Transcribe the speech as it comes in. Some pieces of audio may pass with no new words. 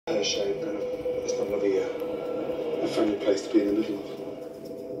fair shake, and it's not going to be a friendly place to be in the middle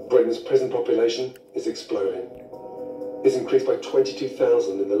of. Britain's prison population is exploding. It's increased by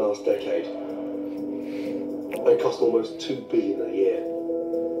 22,000 in the last decade. They cost almost $2 billion a year.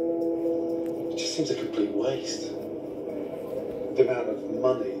 It just seems a complete waste. The amount of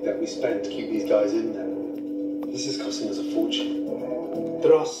money that we spend to keep these guys in there, this is costing us a fortune.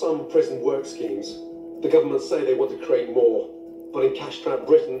 There are some prison work schemes. The government say they want to create more, but in cash-strapped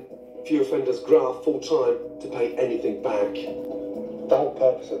Britain, few offenders graft full-time to pay anything back. The whole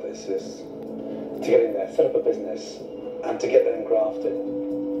purpose of this is to get in there, set up a business, and to get them grafted.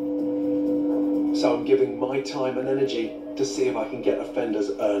 So I'm giving my time and energy to see if I can get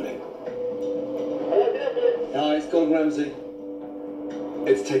offenders earning. Hi, it's Gordon Ramsay.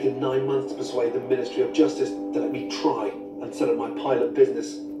 It's taken 9 months to persuade the Ministry of Justice to let me try and set up my pilot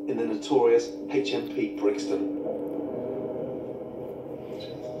business in the notorious HMP Brixton.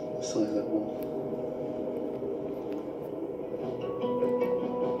 Sign that wall.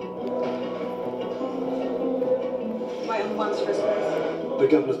 The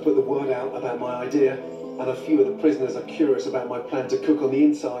governor's put the word out about my idea, and a few of the prisoners are curious about my plan to cook on the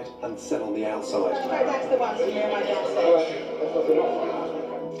inside and sell on the outside. That's the one for me and my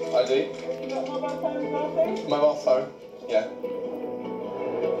ID? Mobile phone? Yeah.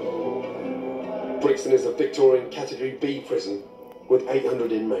 Brixton is a Victorian Category B prison with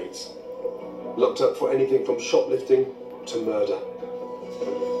 800 inmates, locked up for anything from shoplifting to murder.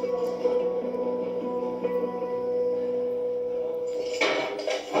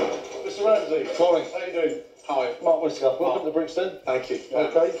 Mr. Ramsay. Morning. How you doing? Hi. Mark Whisker. Welcome to Brixton. Thank you.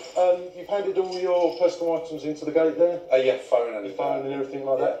 Okay. You've handed all your personal items into the gate there? Yeah, phone and Phone and everything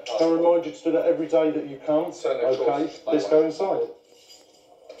like that. Can I remind you to do that every day that you come? Certainly, of course. Let's go inside.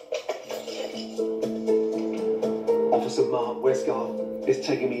 Officer Mark Westgarth is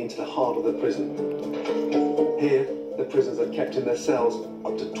taking me into the heart of the prison. Here, the prisoners are kept in their cells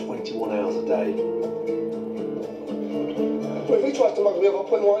up to 21 hours a day. Well, if he tries to mug me up, I'll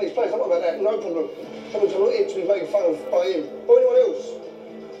put him right in his place. I'm not about that, no problem. I'm not here to be made fun of by him or anyone else.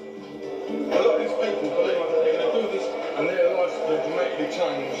 A lot of these people believe that they're going to do this and their lives will dramatically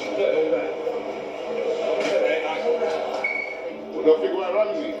change. Well, I think about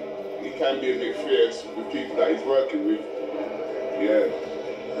Ramsay. He can be a bit fierce with people that he's working with. Yeah,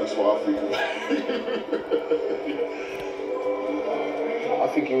 that's what I think. I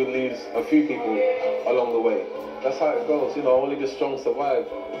think he would lose a few people along the way. That's how it goes, you know, only the strong survive.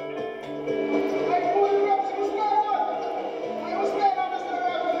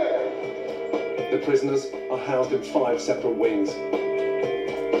 The prisoners are housed in 5 separate wings.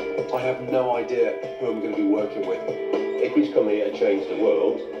 I have no idea who I'm going to be working with. If he's come here to change the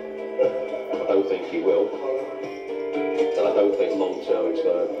world, I don't think he will. And I don't think long term it's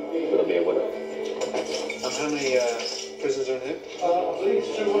going to be a winner. And how many prisoners are in here? I believe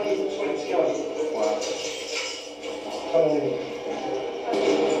it's 228. Wow.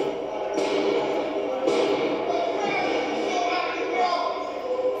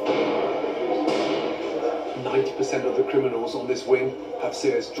 90% of the criminals on this wing have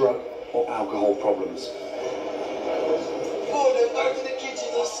serious drug or alcohol problems. Oh, they're back to the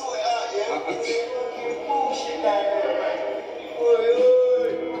kitchen and sort it out, yeah? Bullshit, man.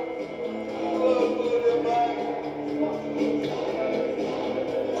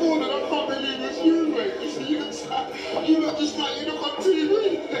 Gordon, I can't believe it's you, mate. You look just like you look on TV.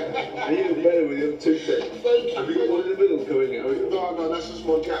 Are you better with your toothpick? Thank you. Have you got one in the middle coming out? No, that's just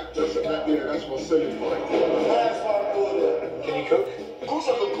my gap. That's my selling point. That's fine, Gordon. Can you cook? Of course I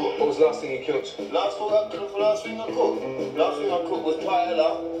can cook. What was the last thing you cooked? Last thing I cooked? Last thing I cooked was paella.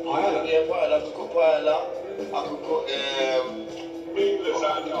 Paella? Yeah, paella. I could cook paella. I could cook mean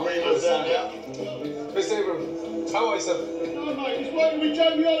lasagna. Mr. Abraham, how are you, sir? No, mate, he's working with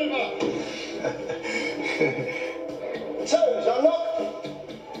Jamie Oliver. Toes unlocked.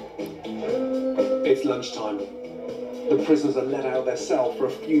 It's lunchtime. The prisoners are let out of their cell for a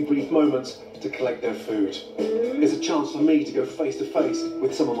few brief moments to collect their food. It's a chance for me to go face to face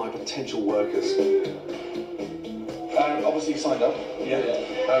with some of my potential workers. Obviously you signed up. Yeah.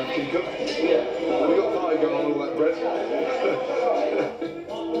 Can you cook? Yeah. Have you got pie going on all that bread?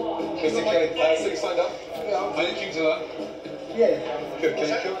 Mr. Kelly, so you signed up? Yeah. Are you keen to learn? Yeah. Good. Can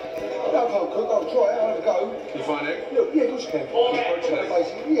you cook? No, I can't cook. I'll try it. I'll have a go. Can you find it? Look, yeah, of course you can. Poached egg?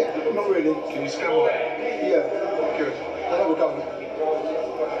 Basically, yeah, not really. Can you scramble it? Yeah. Good. I'll have a go.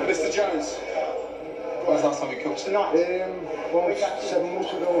 Mr. Jones, when was the last time you cooked? Well, 7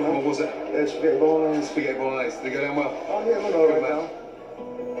 months ago. What was it? Spaghetti bolognese. Spaghetti bolognese. Did it go down well? Oh, yeah, I know Good right man. now.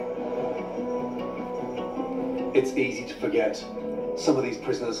 It's easy to forget. Some of these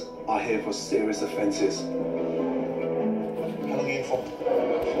prisoners are here for serious offences. How long are you in for?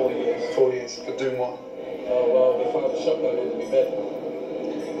 4 years. 4 years. For doing what? Oh, well, they found a shotgun in my bed.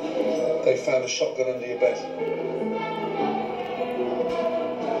 They found a shotgun under your bed.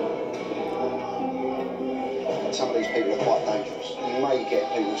 Some of these people are quite dangerous. You may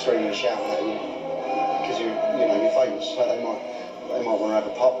get people screaming and shouting at you because you're famous, so they might want to have a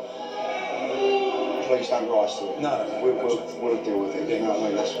pop. Please don't rise to it. No. We'll deal with it. You know what I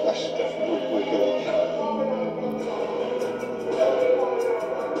mean? That's we're good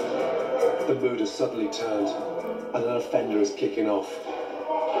at. The mood has suddenly turned, and an offender is kicking off.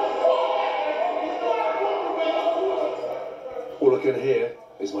 All I can hear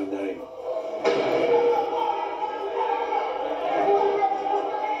is my name.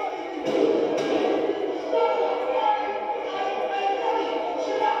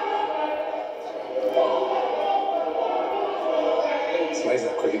 It's amazing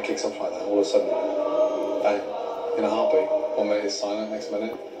how quick it kicks off like that. All of a sudden, bang, in a heartbeat. 1 minute is silent, next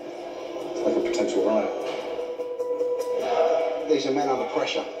minute, it's like a potential riot. These are men under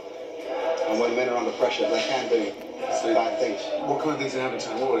pressure, and when men are under pressure, they can do bad things. What kind of things are happening to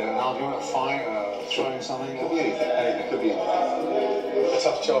them? What, an argument, a fight, throwing something? Could be anything. Anything. Could be anything. A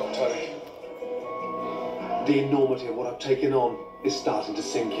tough job, Tony. The enormity of what I've taken on is starting to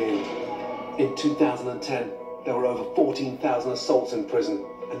sink in. In 2010, there were over 14,000 assaults in prison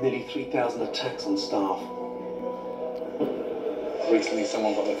and nearly 3,000 attacks on staff. Recently,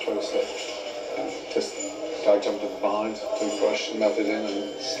 someone got their throat slit. Just guy jumped up behind, toothbrush, melted in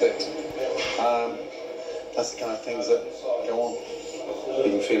and slipped. That's the kind of things that go on.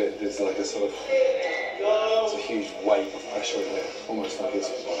 You can feel it. It's like a sort of, it's a huge weight of pressure in there, almost like it's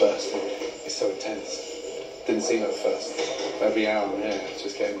bursting. It's so intense. Didn't seem at first. Every hour I'm here, it's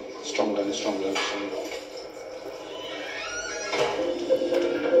just getting stronger and stronger and stronger.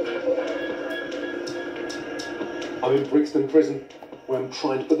 I'm in Brixton Prison, where I'm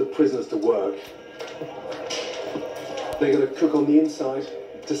trying to put the prisoners to work. They're going to cook on the inside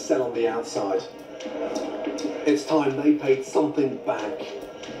to sell on the outside. It's time they paid something back.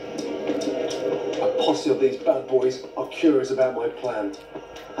 A posse of these bad boys are curious about my plan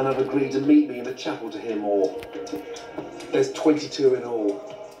and have agreed to meet me in the chapel to hear more. There's 22 in all,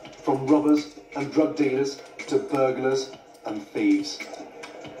 from robbers and drug dealers to burglars and thieves.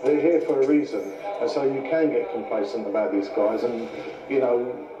 They're here for a reason, and so you can get complacent about these guys and,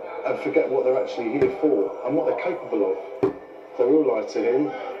 and forget what they're actually here for and what they're capable of. They will lie to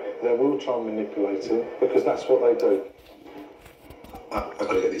him, they will try and manipulate him, because that's what they do. I've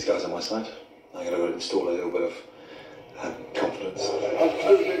got to get these guys on my side. I've got to install a little bit of confidence. I'm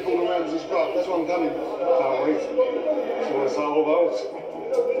completely all around this guy. That's why I'm coming. Can't wait. So what's all those?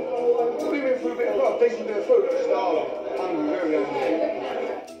 We've been through a bit of love, decent bit of food. Starving. Hungry, very hungry.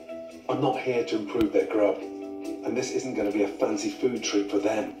 I'm not here to improve their grub, and this isn't going to be a fancy food treat for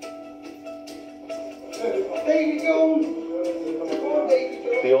them. There you go.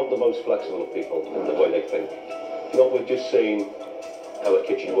 They aren't the most flexible of people in the way they think. Not with just seeing how a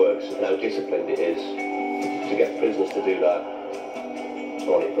kitchen works and how disciplined it is. To get prisoners to do that, I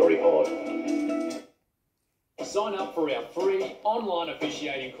find it very hard. Sign up for our free online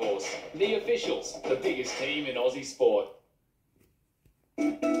officiating course. The Officials, the biggest team in Aussie sport.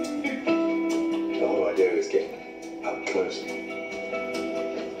 The whole idea is getting up close.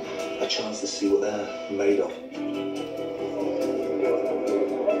 A chance to see what they're made of.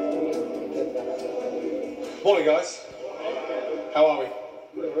 Morning, guys. How are we?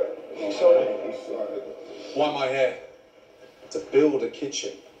 Why am I here? To build a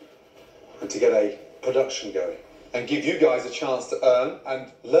kitchen and to get a production going and give you guys a chance to earn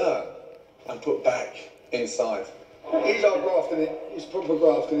and learn and put back inside. He's our graft, isn't it? He's proper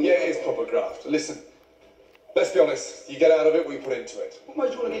graft, isn't it? Yeah, it is proper graft. Listen, let's be honest. You get out of it what you put into it. What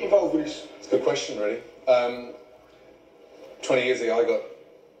made you want to get involved with this? It's a good question, really. 20 years ago, I got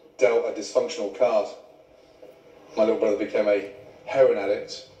dealt a dysfunctional card. My little brother became a heroin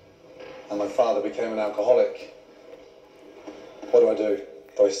addict, and my father became an alcoholic. What do?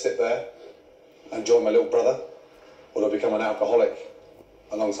 Do I sit there and join my little brother, or do I become an alcoholic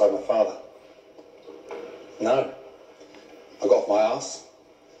alongside my father? No. I got off my arse,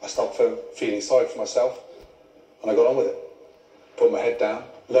 I stopped feeling sorry for myself, and I got on with it. Put my head down,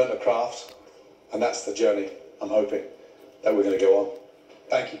 learnt the craft, and that's the journey I'm hoping that we're going to go on.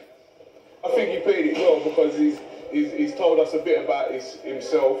 Thank you. I think he played it well because he's told us a bit about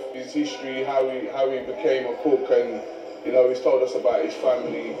himself, his history, how he became a cook, and You know, he's told us about his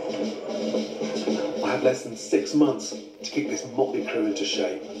family. I have less than 6 months to kick this motley crew into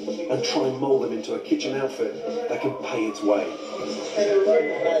shape and try and mould them into a kitchen outfit that can pay its way.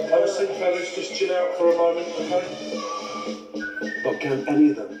 Have a seat, fellas. Just chill out for a moment, okay? But can any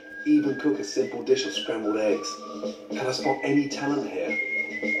of them even cook a simple dish of scrambled eggs? Can I spot any talent here?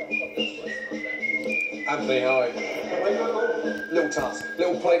 Anthony, how are you? Little task.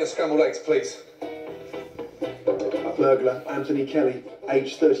 Little plate of scrambled eggs, please. A burglar, Anthony Kelly,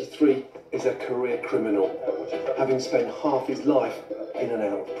 age 33, is a career criminal, having spent half his life in and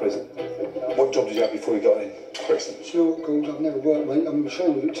out of prison. What job did you have before you got in prison? Snort calls, I've never worked, mate. I'm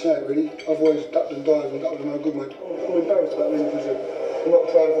ashamed of it to say it, really. I've always ducked and dived and that was no good, mate. I'm embarrassed about being in prison. I'm not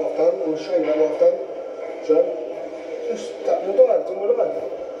proud of what I've done. I'm ashamed about what I've done. So, just ducked and dived all my life.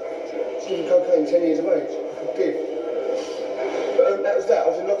 Sniffing cocaine, 10 years of age. I could give. But that was that. I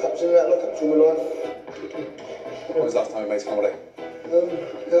was in lockups and out lockups all my life. When was the last time you made scrambled egg?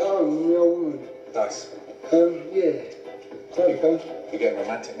 At home, with my old woman. Nice. Yeah. There you go. You're getting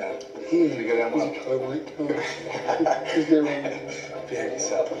romantic now. Yeah. You go down well. Oh, mate. Oh. Behave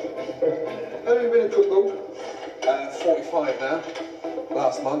yourself. How long have you been a cook, Bob? 45 now.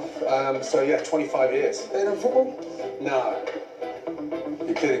 Last month. So yeah, 25 years. Playing on football? No.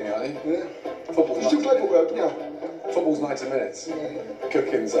 You're kidding me, aren't you? Yeah. Football's You still 90 play minutes. football, yeah? Football's 90 minutes. Yeah.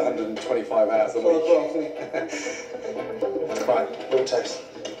 Cooking's 125 hours a week. Right, little taste.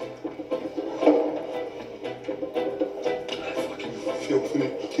 Filthy.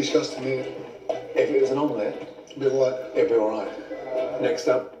 Disgusting, yeah. If it was an omelette, A bit white. it'd be alright. Next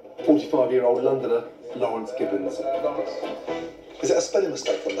up, 45-year-old Londoner, Lawrence Gibbons. Is it a spelling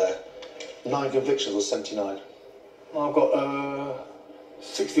mistake on there? 9 convictions or 79? I've got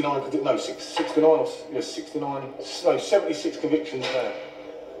 69, no, 69 or 69, no, 76 convictions now.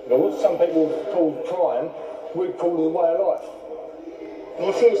 You know, what some people call crime, we call it a way of life.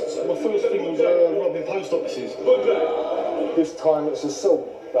 My first thing was robbing post offices. This time it's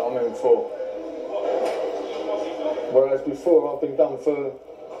assault that I'm in for. Whereas before I've been done for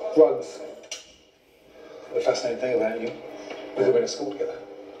drugs. The fascinating thing about you, we've been at school together.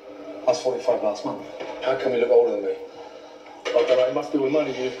 I was 45 last month. How come you look older than me? I don't know, it must be all the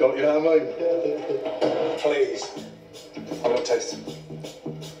money you've got, you know what I mean? Please. Have a little taste.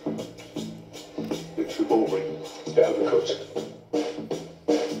 It's too boring. It's a bit overcooked.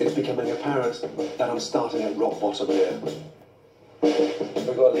 It's becoming apparent that I'm starting at rock bottom here.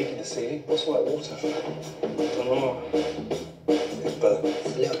 We've got a leak in the ceiling. What's all that water? I don't know. It's burnt.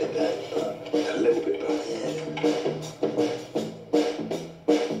 It's a little bit dirty. A little bit burnt.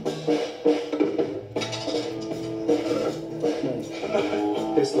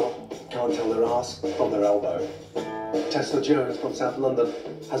 This lot can't tell their arse from their elbow. Tesla Jones from South London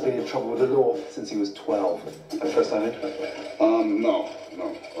has been in trouble with the law since he was 12. That first time in? No.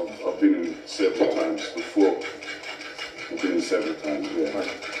 I've been in several times before. I've been in several times, yeah.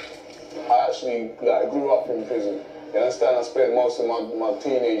 I actually grew up in prison. You understand? I spent most of my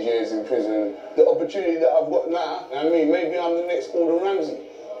teenage years in prison. The opportunity that I've got now, I mean, maybe I'm the next Gordon Ramsay.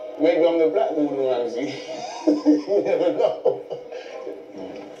 Maybe I'm the black Gordon Ramsay. You never know.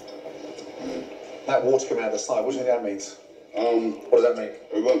 That water coming out the side, what do you think that means? What does that mean?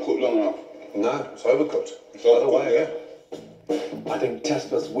 It won't cook long enough. No, it's overcooked. It's By the overcooked, way, yeah. I think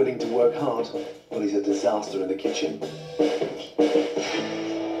Tespa's willing to work hard, but he's a disaster in the kitchen.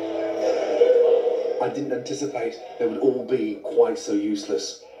 I didn't anticipate they would all be quite so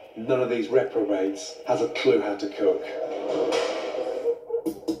useless. None of these reprobates has a clue how to cook.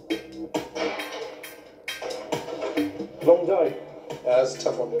 Long day. That's a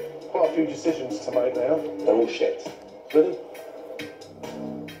tough one. Quite a few decisions to make now. They're all shit. Really?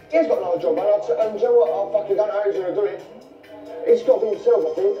 He has got another job, man. You know what? I fucking don't know how he's going to do it. He's got to be himself,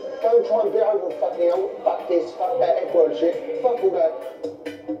 I think. Don't try and get over fucking hell. Fuck this, fuck that, F-word shit. Fuck all that.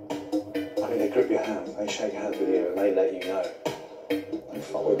 I mean, they grip your hand, they shake hands with you, and they let you know. Don't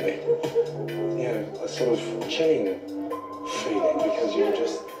fuck with me. You know, a sort of chilling feeling because you're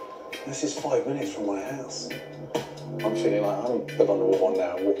just. This is 5 minutes from my house. I'm feeling like I'm the vulnerable one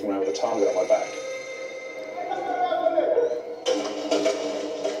now, walking around with a target on my back.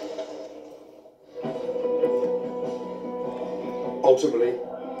 Ultimately,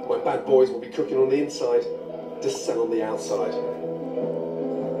 my bad boys will be cooking on the inside to sell on the outside.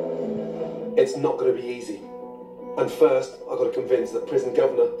 It's not going to be easy. And first, I've got to convince the prison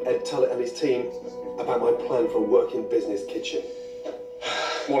governor, Ed Tullett, and his team about my plan for a working business kitchen.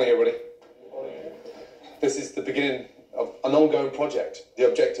 Morning, everybody. This is the beginning of an ongoing project. The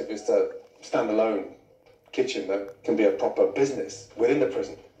objective is to stand-alone kitchen that can be a proper business within the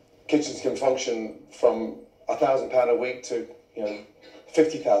prison. Kitchens can function from £1,000 a week to, you know,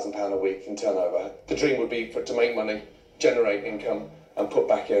 £50,000 a week in turnover. The dream would be to make money, generate income, and put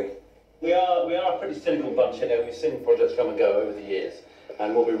back in. We are a pretty cynical bunch, you know. We've seen projects come and go over the years,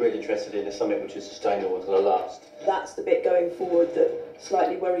 and what we're really interested in is something which is sustainable and going to last. That's the bit going forward that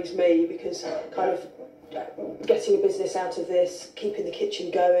slightly worries me, because kind of getting a business out of this, keeping the kitchen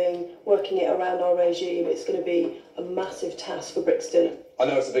going, working it around our regime, it's going to be a massive task for Brixton. I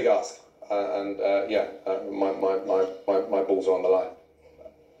know it's a big ask, my balls are on the line.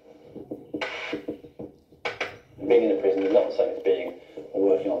 Being in a prison is not the same as being or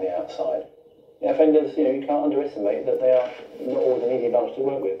working on the outside. Offenders, you know, you can't underestimate that they are not always an easy bunch to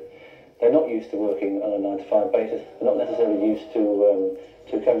work with. They're not used to working on a 9-to-5 basis. They're not necessarily used to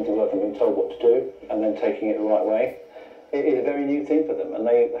coming to work and being told what to do and then taking it the right way. It is a very new thing for them, and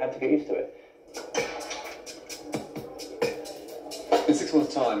they have to get used to it. In 6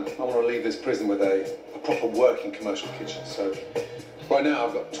 months' time, I want to leave this prison with a proper working commercial kitchen. So right now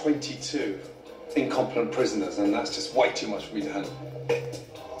I've got 22 incompetent prisoners, and that's just way too much for me to handle.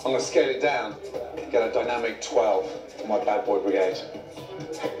 I'm going to scale it down and get a dynamic 12 for my bad boy brigade.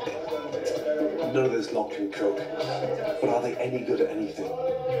 None of this lot can cook, but are they any good at anything?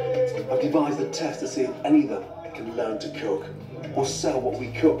 I've devised a test to see if any of them can learn to cook or sell what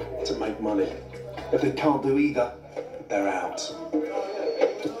we cook to make money. If they can't do either, they're out.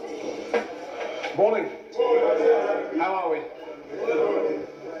 Morning. How are we?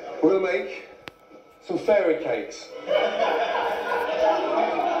 We're going to make some fairy cakes.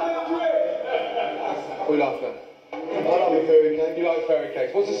 What are you laughing at? I love a fairy cake. You like fairy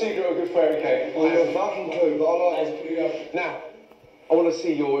cakes? What's the secret of a good fairy cake? Well, you're fucking clue, but I like it. Now, I want to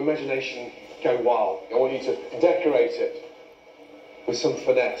see your imagination go wild. I want you to decorate it with some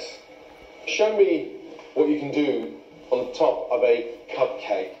finesse. Show me what you can do on the top of a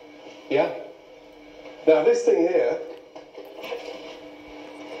cupcake. Yeah? Now, this thing here,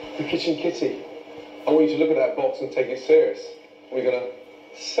 the kitchen kitty. I want you to look at that box and take it serious. We're going to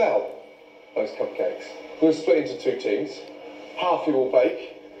sell those cupcakes. We're going to split into 2 teams. Half you will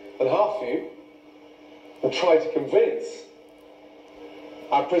bake, and half of you will try to convince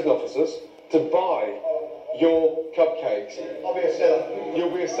our prison officers to buy your cupcakes. I'll be a seller. You'll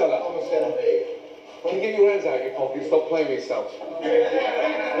be a seller. I'm a seller. Can you get your hands out of your pocket? Stop playing with yourself. What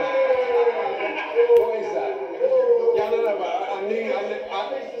is that? Yeah, no, but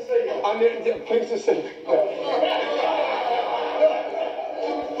I need, pleased to see you.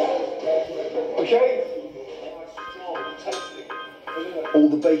 Okay? All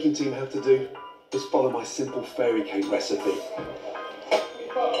the baking team have to do is follow my simple fairy cake recipe.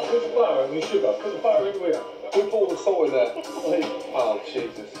 Put the butter and the sugar. Put the butter in with it. Put all the salt in there. Oh,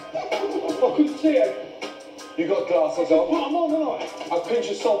 Jesus. I couldn't see it. You got glasses on? Put them on, haven't I? A pinch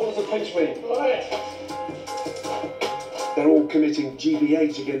of salt. What does a pinch mean? Right. They're all committing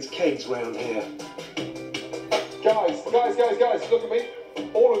GBH against cakes round here. Guys, look at me.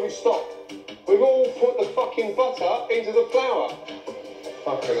 All of you stop. We've all put the fucking butter into the flour.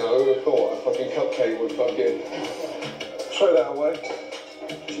 Fucking hell, who would have thought a fucking cupcake would fucking... Throw that away.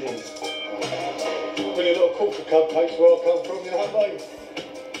 Jeez. Really little quarter cupcakes where I come from, you know what I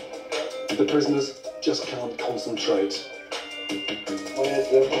mean? The prisoners just can't concentrate. My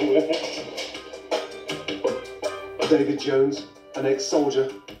head's everywhere. David Jones, an ex-soldier,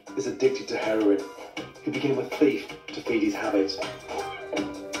 is addicted to heroin. He became a thief to feed his habit.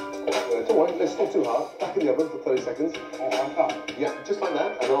 Don't worry, let's not too hard. Back in the oven for 30 seconds. Yeah, just like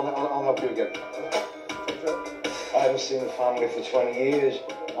that, and I'll help you again. I haven't seen the family for 20 years.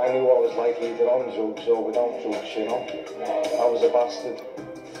 I knew what it was like either on drugs or without drugs, you know. I was a bastard.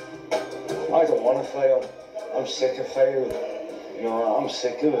 I don't want to fail. I'm sick of failing. You know, I'm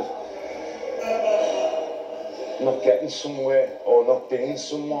sick of not getting somewhere or not being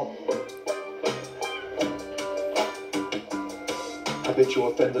someone. Habitual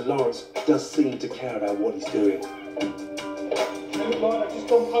offender Lawrence does seem to care about what he's doing. They look like they've just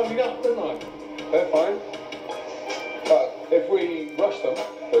gone ponying up, don't they? They're fine. But if we rush them,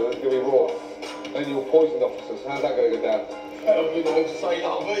 they're going to be raw. Then you'll poison officers. How's that going to go down? Hell, you know, say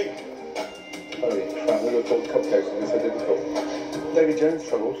nothing. Holy crap, we would have thought cupcakes would be so difficult. David Jones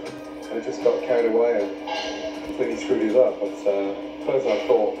struggled, and he just got carried away and completely screwed us up. But first I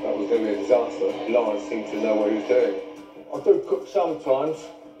thought that was going to be a disaster. Lawrence seemed to know what he was doing. I do cook sometimes,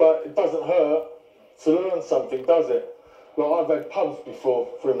 but it doesn't hurt to learn something, does it? Like, I've had pubs before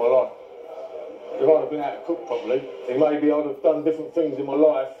through my life. If I'd have been able to cook properly, then maybe I'd have done different things in my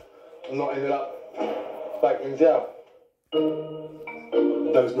life and not ended up back in jail.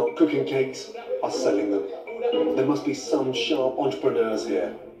 Those not cooking cakes are selling them. There must be some sharp entrepreneurs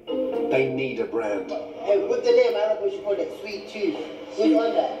here. They need a brand. Hey, what's the name? I don't know what you call it. Sweet tooth. Who's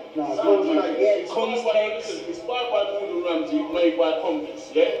on that? No, Convicts cakes. Inspired by Gordon Ramsay, made by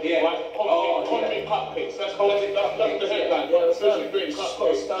convicts. Yeah? Yeah. Right? Convict cupcakes. That's the headline. Especially British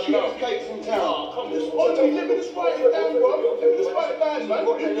cupcakes. Cheapest cakes in town. Oh, come on. Oh, you live in this right down, bro. Live in this right down, man.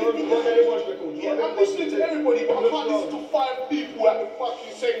 Yeah, I'm listening to everybody, but I can't listen to 5 people at the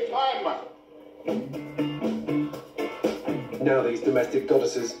fucking same time, man. Now these domestic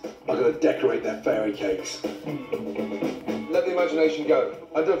goddesses are going to decorate their fairy cakes. Let the imagination go.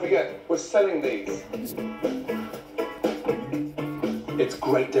 And don't forget, we're selling these. It's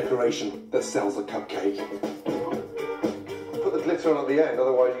great decoration that sells the cupcake. Put the glitter on at the end,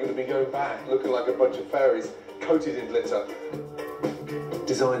 otherwise you're going to be going back looking like a bunch of fairies coated in glitter.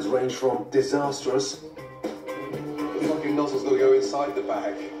 Designs range from disastrous. The fucking nozzle's got to go inside the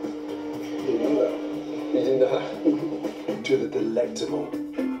bag. You didn't know that? You didn't know that? To the delectable.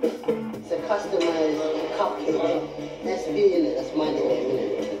 It's a customized cupcake. That's me in it. That's my name in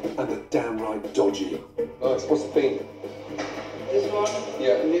it. And the downright dodgy. Nice. What's the theme? This one?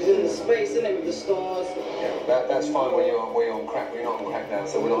 Yeah. And it's in the space, isn't it, with the stars? Yeah, that's fine when you're on crack. We're not on crack now,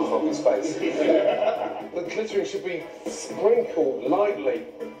 so we're not talking space. The glittering should be sprinkled lightly.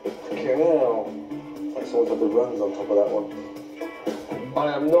 Okay, now. I saw the runs on top of that one.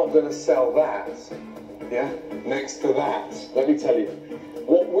 I am not going to sell that. Yeah? Next to that. Let me tell you.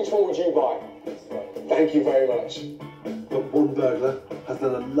 Which one would you buy? Thank you very much. But one burglar has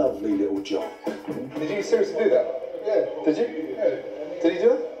done a lovely little job. Did you seriously do that? Yeah. Did you? Yeah. Did he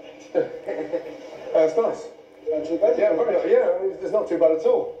do it? That's nice. Not too bad. Yeah, it's not too bad at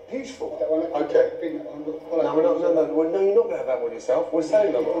all. Beautiful. Okay. No, you're not going to have that one yourself. We're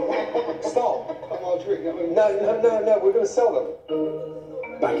selling them. Stop. No, we're going to sell them.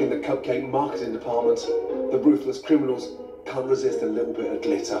 Back in the cupcake marketing department, the ruthless criminals can't resist a little bit of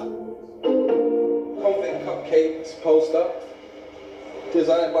glitter. Convict cupcakes poster,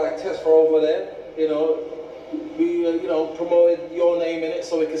 designed by Tess for over there. You know, we promoted your name in it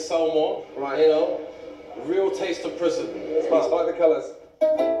so we could sell more. Right. You know, real taste of prison. Smart. Like the colours.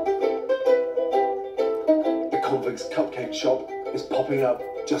 The convict's cupcake shop is popping up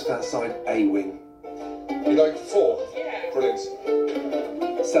just outside A Wing. You like 4? Yeah. Brilliant.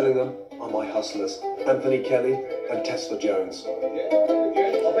 Selling them are my hustlers, Anthony Kelly and Tesla Jones. I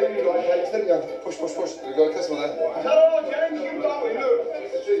bet you like cakes, didn't you? Push. We've got a customer there. Hello, James. Keep going. Look.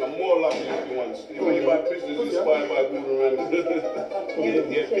 I'm more lucky than the ones. When you buy prisoners inspired by Gordon Ramsay.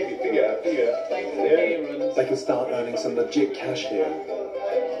 Figure it out. They can start earning some legit cash here.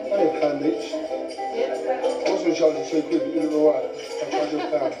 Only a pound each. I was going to charge you £2, but you look alright. I'll charge you £1.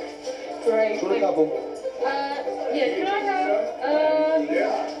 Great. Do you want a couple? Yeah, can I have,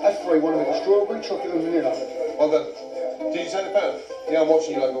 That's 3. One of it, strawberry, chocolate and vanilla. Well done. Did you take the pound? Yeah, I'm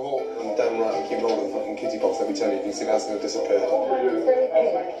watching you like a hawk. I'm damn right, I'm keeping hold of the fucking kitty box, let me tell you. You can see that's going to disappear.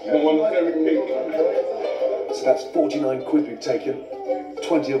 One very pink. So that's 49 quid we've taken,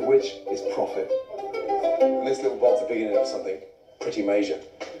 20 of which is profit. And this little box is the beginning of something pretty major.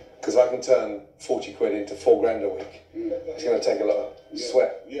 Because I can turn 40 quid into 4 grand a week. It's going to take a lot of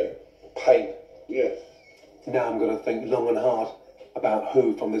sweat, pain. Now I'm going to think long and hard about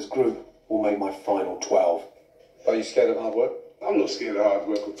who from this group will make my final 12. Are you scared of hard work? I'm not scared of hard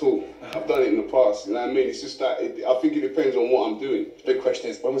work at all. I've done it in the past, you know what I mean? It's just that, I think it depends on what I'm doing. The big question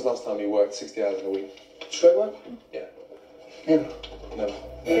is, when was the last time you worked 60 hours in a week? Straight work? Yeah. Never.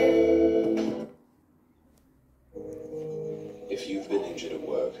 If you've been injured at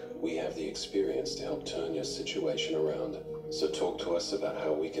work, we have the experience to help turn your situation around. So talk to us about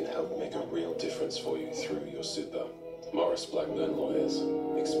how we can help make a real difference for you through your super. Morris Blackburn Lawyers.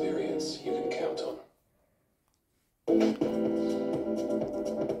 Experience you can count on.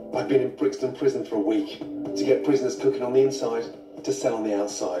 I've been in Brixton prison for a week to get prisoners cooking on the inside to sell on the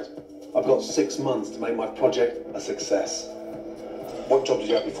outside. I've got 6 months to make my project a success. What job did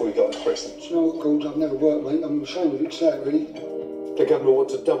you have before you got into Brixton? Do you know what, Gordon? I've never worked, mate. I'm ashamed of it to say it, really. The government want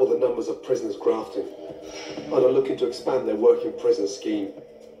to double the numbers of prisoners grafting and are looking to expand their working prison scheme.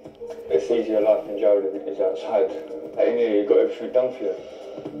 It's easier life in jail than it is outside. In here, you've got everything done for you.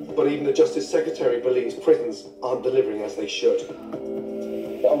 But even the Justice Secretary believes prisons aren't delivering as they should.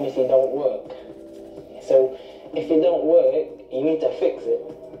 It obviously don't work. So if it don't work, you need to fix it.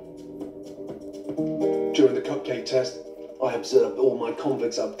 During the cupcake test, I observed all my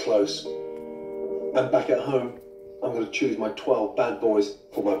convicts up close. And back at home, I'm going to choose my 12 bad boys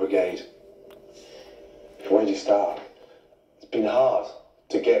for my brigade. Where do you start? It's been hard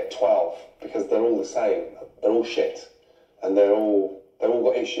to get 12 because they're all the same. They're all shit. And they've all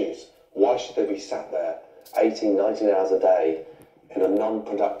got issues. Why should they be sat there 18, 19 hours a day in a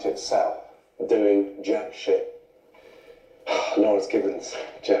non-productive cell, doing jack shit. Lawrence Gibbons,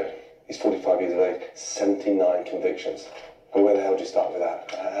 Joe, he's 45 years of age, 79 convictions. And where the hell do you start with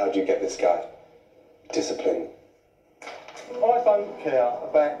that? How do you get this guy disciplined? I don't care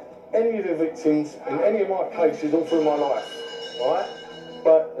about any of the victims in any of my cases all through my life, right?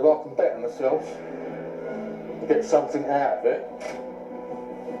 But if I can better myself and get something out of it,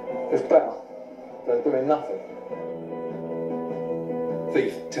 it's better than doing nothing.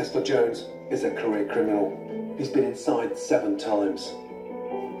 Thief Tesla Jones is a career criminal. He's been inside 7 times.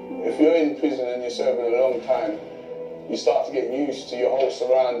 If you're in prison and you're serving a long time, you start to get used to your whole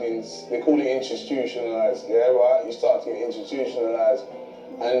surroundings. They call it institutionalized, yeah, right? You start to get institutionalized,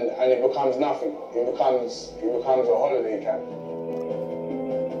 and it becomes nothing. It becomes a holiday camp.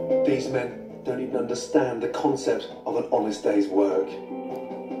 These men don't even understand the concept of an honest day's work.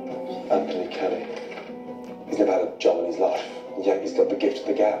 Anthony Kelly. He's never had a job in his life, and yet he's got the gift of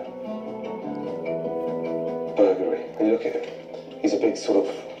the gab. Burglary. And you look at him, he's a big sort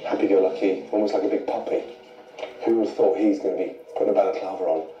of happy-go-lucky, almost like a big puppy. Who would have thought he's going to be putting a balaclava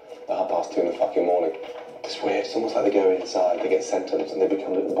on at 2:30 in the fucking morning? It's weird. It's almost like they go inside, they get sentenced, and they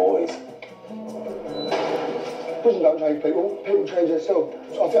become little boys. Prison don't change people. People change themselves.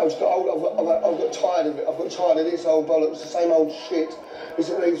 I think I've just got old. I've got tired of it. I've got tired of this old bollocks, the same old shit. It's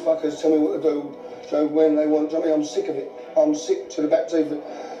that these fuckers tell me what to do, so when they want. Do you know what I mean? I'm sick of it. I'm sick to the back teeth.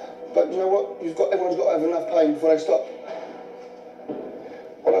 But you know what? Everyone's got to have enough pain before they stop.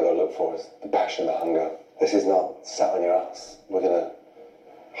 What I've got to look for is the passion, the hunger. This is not sat on your ass. We're going to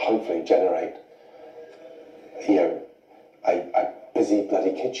hopefully generate, you know, a busy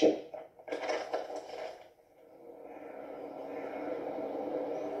bloody kitchen.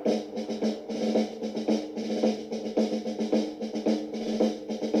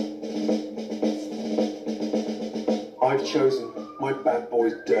 I've chosen my bad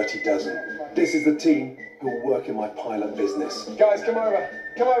boys' dirty dozen. This is the team who will work in my pilot business. Guys, come over.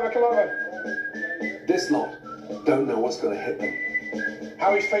 Come over, come over. This lot don't know what's going to hit them.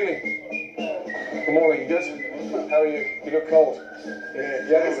 How are you feeling? Good morning, you good? How are you? You look cold.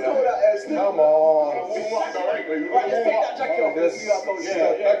 Yeah, it's cold out there. Come on. Right, just take that jacket off.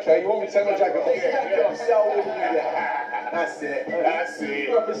 Okay, you want me to take my jacket off? Take the jacket off. That's it. That's it.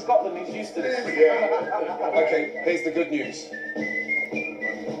 Grew up in Scotland, he's used to this. Okay, here's the good news.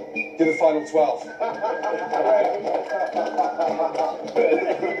 You're the final 12.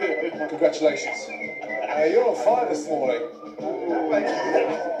 Congratulations. You're on fire this morning.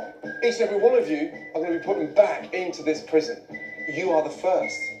 Each and every one of you are going to be putting back into this prison. You are the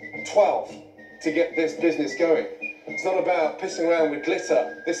first 12 to get this business going. It's not about pissing around with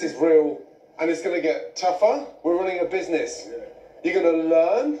glitter. This is real, and it's going to get tougher. We're running a business. You're going to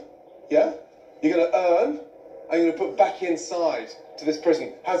learn, yeah? You're going to earn, and you're going to put back inside to this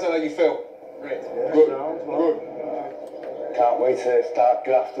prison. How's that how you feel? Great. Good. Good. Can't wait to start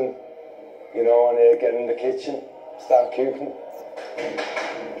grafting, you know, and get in the kitchen, start cooking.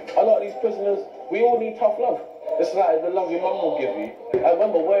 A lot of these prisoners, we all need tough love. It's like the love your mum will give you. I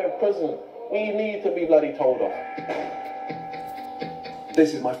remember we're in prison. We need to be bloody told off.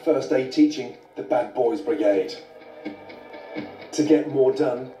 This is my first day teaching the Bad Boys Brigade. To get more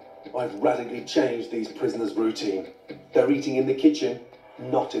done, I've radically changed these prisoners' routine. They're eating in the kitchen,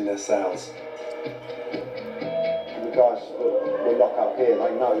 not in their cells. The guys that lock up here,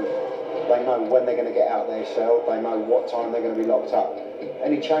 they know when they're going to get out of their cell, they know what time they're going to be locked up.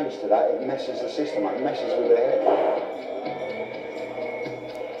 Any change to that, it messes the system up, it messes with their head.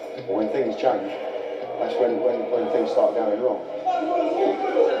 When things change, that's when things start going wrong.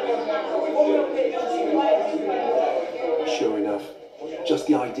 Sure enough, just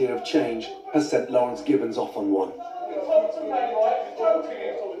the idea of change has sent Lawrence Gibbons off on one.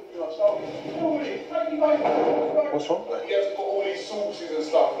 What's wrong? He has got all these sauces and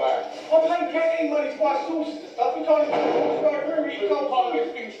stuff like. I'm paying canteen money to buy sauces and stuff. You can't get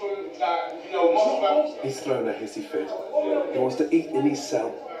things from like, you know, Moscow. He's thrown a hissy fit. He wants to eat in his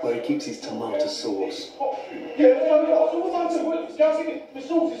cell where he keeps his tomato sauce. Yeah, so what's I do? Just get the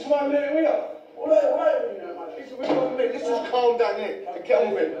sauces from over there, here. Let's just calm down here and get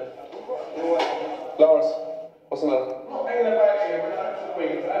on with it. Lawrence, what's the matter? I'm hanging about here for the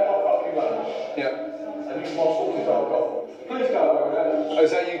week. I had my fucking lunch. Yeah. And these my sauces I've got. Please go over there. Oh,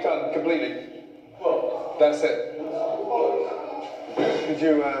 is that you done completely? Well, That's it. Could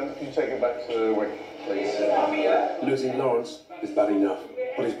you take him back to the wing, please? Losing Lawrence is bad enough,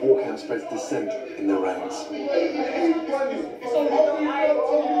 but his walkout spreads dissent in the ranks.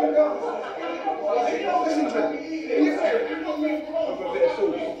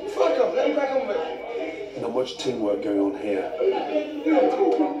 Fuck off, let him crack on with it. Not much teamwork going on here.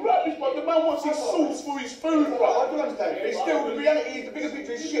 Rubbish, but the man wants his sauce for his food, bro. I don't understand. It's still the reality is the bigger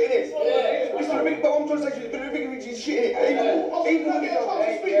picture is shit in it. It's not a big, but I'm trying to say the bigger picture is shit in it. Even when you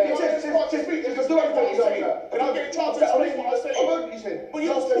just do everything you say. And I'll get a chance to explain what I say. I've heard what you said. But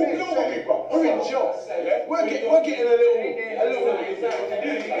you're just talking over me, bro. We're in job. We're getting a little.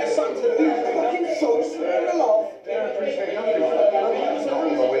 There's something to do. Fucking sauce. We're alive.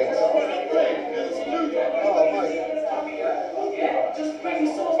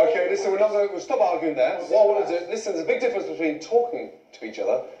 Okay, listen, we'll stop arguing there. What I want to do, listen, there's a big difference between talking to each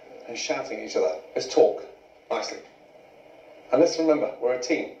other and shouting at each other. Let's talk nicely. And let's remember, we're a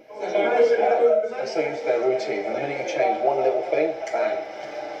team. They're so used to their routine, and the minute you change one little thing, bang.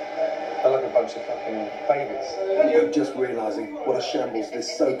 They're like a bunch of fucking babies. I'm just realising what a shambles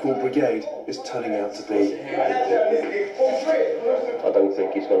this so-called brigade is turning out to be. I don't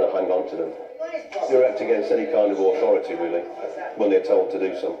think he's going to hang on to them. They're act against any kind of authority, really, when they're told to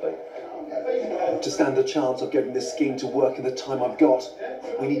do something. To stand a chance of getting this scheme to work in the time I've got,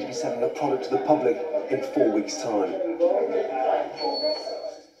 we need to be selling a product to the public in 4 weeks' time.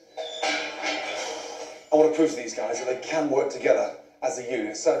 I want to prove to these guys that they can work together as a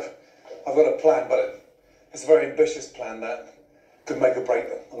unit. So I've got a plan, but it's a very ambitious plan that could make or break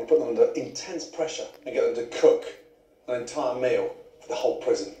them. I'm going to put them under intense pressure and get them to cook an entire meal for the whole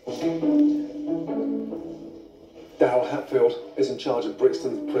prison. Darryl Hatfield is in charge of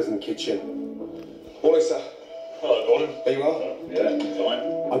Brixton's prison kitchen. Morning, sir. Hello, Gordon. Are you well? Yeah, fine.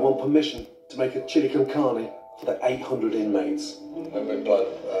 I want permission to make a chili con carne for the 800 inmates. No big blood.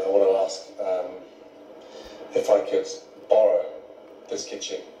 I want to ask if I could borrow this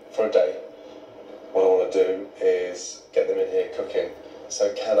kitchen for a day. What I want to do is get them in here cooking.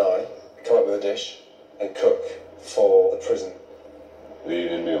 So can I come up with a dish and cook for the prison? The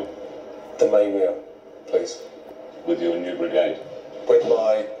evening meal. The main meal, please. With your new brigade. With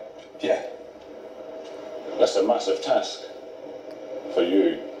my... yeah. That's a massive task for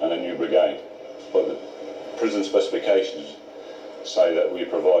you and a new brigade. But the prison specifications say that we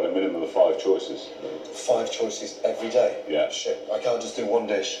provide a minimum of 5 choices. 5 choices every day? Yeah. Shit, I can't just do one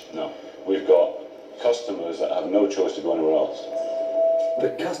dish. No. We've got customers that have no choice to go anywhere else.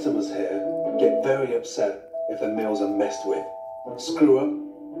 The customers here get very upset if their meals are messed with. Screw up,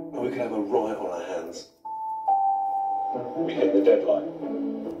 and we can have a riot on our hands. We hit the deadline.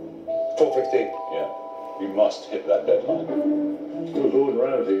 4:15. Yeah. We must hit that deadline. Gordon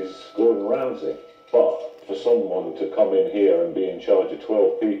Ramsay's Gordon Ramsay. But for someone to come in here and be in charge of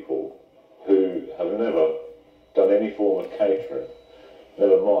 12 people who have never done any form of catering,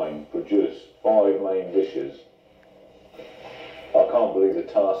 never mind produce 5 main dishes, I can't believe the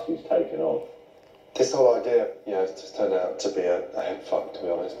task he's taken on. This whole idea, has just turned out to be a head fuck, to be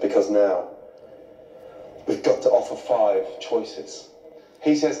honest, because now we've got to offer 5 choices.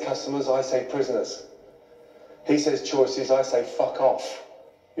 He says customers, I say prisoners. He says choices, I say fuck off.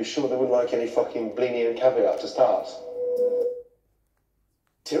 You sure they wouldn't like any fucking blini and caviar to start?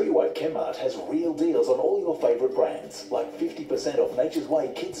 Terry White Chemmart has real deals on all your favourite brands, like 50% off Nature's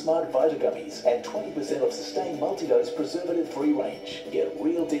Way Kid Smart Vita Gummies and 20% off Sustain Multi-Dose Preservative-Free Range. Get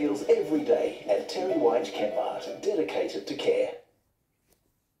real deals every day at Terry White Chemmart, dedicated to care.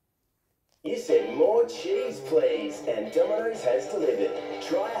 You said more cheese, please, and Domino's has delivered.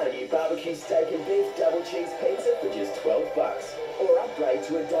 Try our new barbecue steak and beef double cheese pizza for just $12. Or upgrade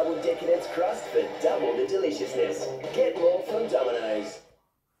to a double decadence crust for double the deliciousness. Get more from Domino's.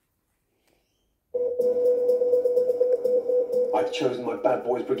 I've chosen my Bad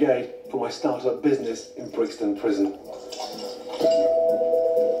Boys Brigade for my start-up business in Brixton Prison.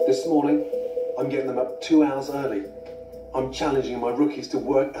 This morning, I'm getting them up 2 hours early. I'm challenging my rookies to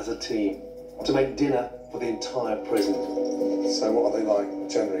work as a team, to make dinner for the entire prison. So what are they like,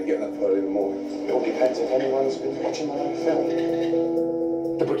 generally, getting up early in the morning? It all depends if anyone's been watching my own film.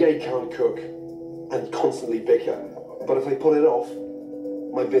 The brigade can't cook and constantly bicker, but if they pull it off,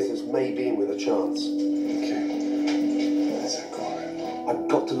 my business may be in with a chance. I've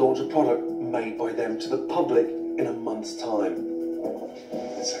got to launch a product made by them to the public in a month's time.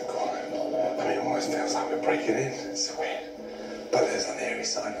 It's so quiet. I mean, it almost feels like we're breaking in. It's so weird. But there's an eerie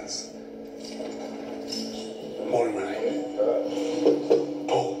silence. Morning, Rennie.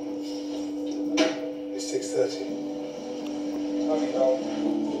 Paul. It's 6:30.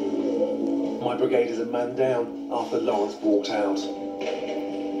 My brigade is a man down after Lawrence walked out.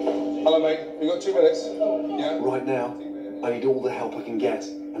 Hello, mate. You got 2 minutes? Yeah? Right now, I need all the help I can get,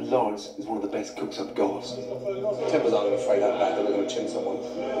 and Lawrence is one of the best cooks I've got. Tempers aren't going to fray that bad that we're going to chin someone. Do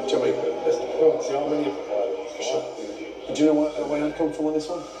you know what I mean? See, I'm in here for sure. Do you know where I come from on this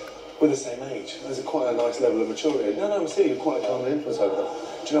one? We're the same age. There's quite a nice level of maturity. No, see, you're quite a calming influence over them.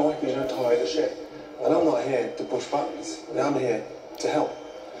 Do you know why? Because you don't tolerate the shit. And I'm not here to push buttons. I'm here to help.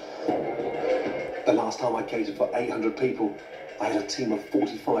 The last time I catered for 800 people, I had a team of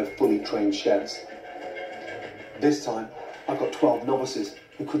 45 fully trained chefs. This time, I've got 12 novices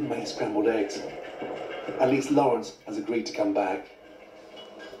who couldn't make scrambled eggs. At least Lawrence has agreed to come back.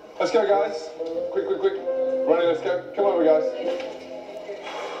 Let's go, guys. Quick. Ronnie, let's go. Come over, guys.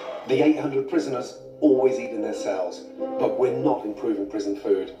 The 800 prisoners always eat in their cells, but we're not improving prison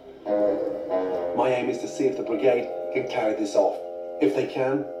food. My aim is to see if the brigade can carry this off. If they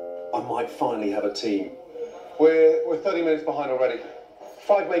can, I might finally have a team. We're 30 minutes behind already.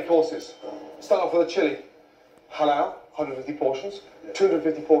 5 main courses. Start off with a chili. Halal, 150 portions.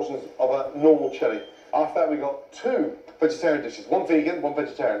 250 portions of a normal chili. After that, we got 2 vegetarian dishes. 1 vegan, 1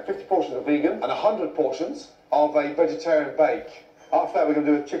 vegetarian. 50 portions of vegan and 100 portions of a vegetarian bake. After that, we're going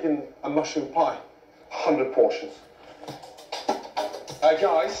to do a chicken and mushroom pie. 100 portions.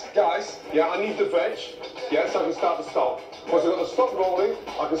 Guys, yeah, I need the veg, yeah, so I can start the stock. Once I've got the stock rolling,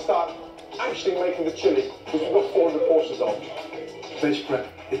 I can start actually making the chili, which we've got 400 portions of. Veg prep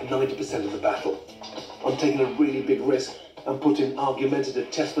is 90% of the battle. I'm taking a really big risk and putting argumentative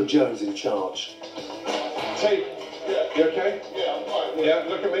Tesla Jones in charge. T, you okay? Yeah, I'm fine. Yeah,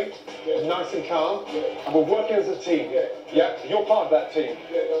 look at me. Nice and calm. And we're working as a team. Yeah, you're part of that team.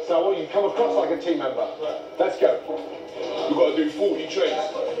 So I want you to come across like a team member. Let's go. We've got to do 40 trays.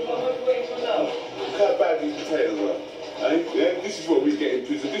 Look how bad these potatoes are. Eh? Yeah? This is what we get in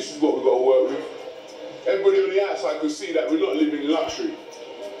prison. This is what we've got to work with. Everybody on the outside could see that we're not living in luxury.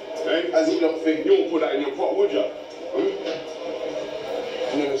 Eh? As you not think you'll put that in your pot, would you?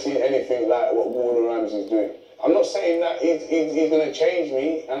 I've never seen anything like what Gordon Ramsay's doing. I'm not saying that he's going to change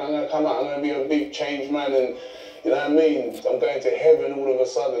me and I'm going to come out, I'm going to be a big change man and, you know what I mean, I'm going to heaven all of a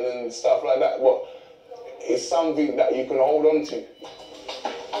sudden and stuff like that. But it's something that you can hold on to.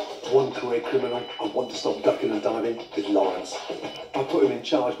 One career criminal I want to stop ducking and diving is Lawrence. I put him in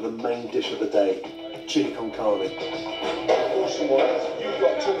charge of the main dish of the day, chili con carne. Portion-wise, you've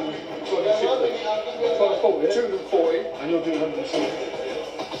got 240 and you're doing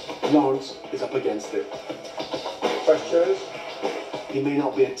 160. Lawrence is up against it. Fresh chilies? He may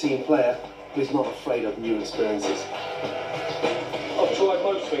not be a team player, but he's not afraid of new experiences. I've tried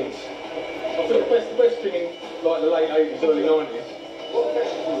most things. I think the best thing in like the late 80s, early 90s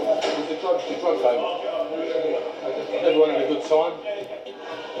was the drug game. Everyone had a good time.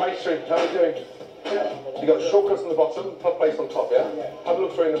 Pastry, how are you doing? You got shortcuts on the bottom, puff paste on top, yeah? Have a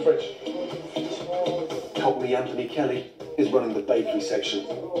look through in the fridge. Cockney Anthony Kelly is running the bakery section.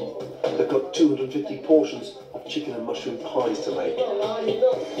 They've got 250 portions of chicken and mushroom pies to make.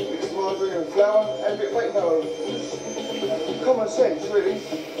 Mix margarine and flour and a bit of baking powder. Common sense, really.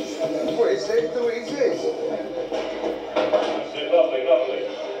 What he says, do what he says. Lovely.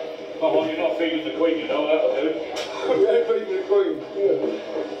 Oh, well, you're not feeding the Queen, you know, that'll do. We ain't feeding the Queen. Yeah.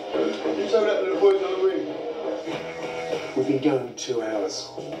 You told that to the boys on the ring. We've been going 2 hours.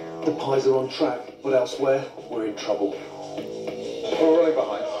 The pies are on track, but elsewhere, we're in trouble. We're running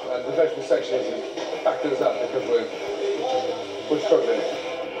behind, and the vegetable section isn't backing us up because we're struggling.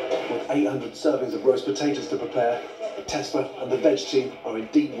 With 800 servings of roast potatoes to prepare, Tesla and the veg team are in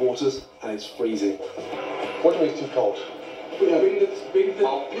deep waters and it's freezing. What do you mean it's too cold?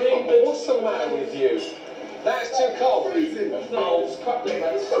 What's the matter with you? That's too cold.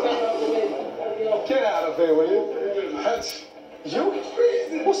 Get out of here, will you? That's you?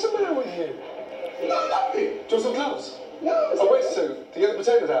 What's the matter with you? No, nothing. Do you want some gloves? No. A wetsuit to get the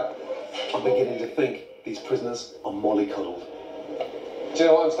potatoes out. I'm beginning to think these prisoners are mollycoddled. Do you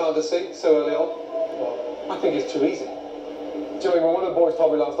know what I'm starting to see so early on? I think it's too easy. Do you know, one of the boys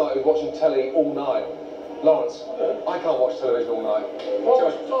told me last night he was watching telly all night. Lawrence, I can't watch television all night. I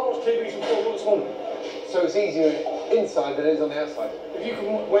watch TV from 4 o'clock this morning. So it's easier inside than it is on the outside. If you can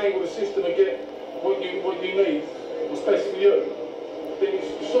wangle the system and get what you need, what's best for you, then you're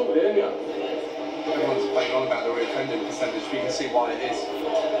sorted, ain't you? Everyone's playing on about the reoffending percentage, but you can see why it is.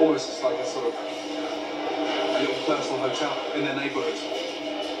 Almost just like a sort of a little personal hotel in their neighbourhood.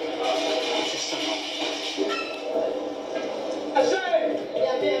 Which is so hot. Where's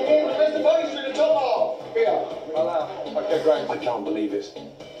the pastry in the top half? Here, allow. Okay, great. I can't believe it.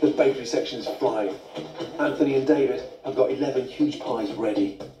 The bakery section is flying. Anthony and David have got 11 huge pies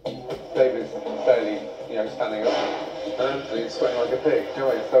ready. David's barely, standing up. And Anthony's sweating like a pig.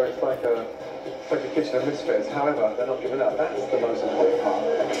 Anyway, so it's like a kitchen of misfits. However, they're not giving up. That's the most important part.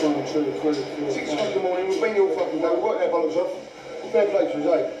 1, 2, 3, 4. 6 o'clock in the morning, we've been here all fucking day. We've worked our bollocks off. Fair play to us, eh?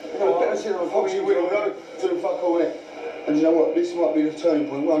 You know, better sit on a foxy wheel and go to the fuck all in. And you know what? This might be the turning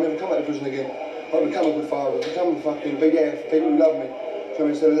point. Well, I'll never come back to prison again. I'll become a good father, become a fucking, be there for people who love me. So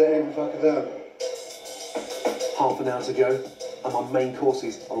instead of letting every fucker down. Half an hour to go, and my main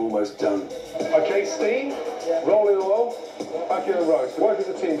courses are almost done. Okay, steam, rolling oil, back in the roast. Work as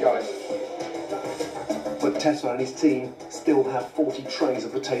a team, guys. But Tessa and his team still have 40 trays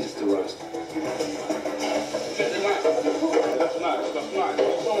of potatoes to roast. That's nice.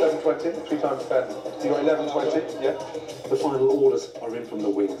 11.20, 3 times 10. So you got 11.20, yeah? The final orders are in from the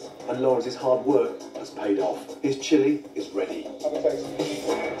wings, and Lawrence's hard work has paid off. His chili is ready. Have a taste.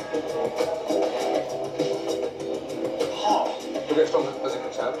 We'll get stronger as it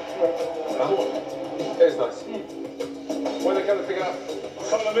comes out. It is nice. When they come to pick it up?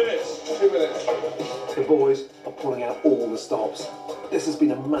 Couple of minutes. 2 minutes. The boys are pulling out all the stops. This has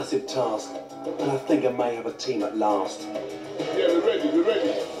been a massive task, and I think I may have a team at last. Yeah, we're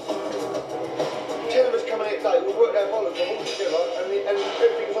ready. 10 of us coming in today, we'll work our bollocks all together and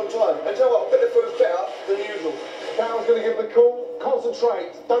everything's on time. And you know what, I bet the food's better than usual. Darren's going to give the call.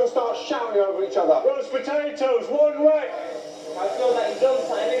 Concentrate. Don't start shouting over each other. Roast potatoes, 1 rack. I feel that he's done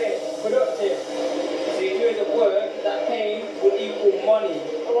something, innit? Productive. So if you at work, that pain will equal money.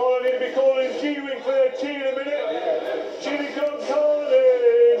 Come on, I need to be calling G-Wing for their tea in a minute. Chili con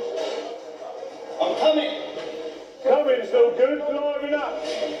carne. I'm coming. Coming's no good. Liven up.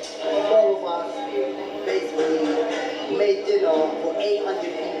 All of us basically made dinner for 800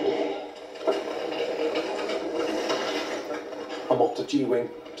 people. I'm off to G-Wing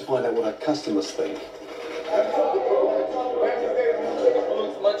to find out what our customers think.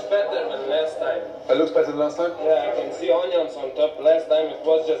 Looks much better than last time. It looks better than last time? Yeah, I can see onions on top. Last time it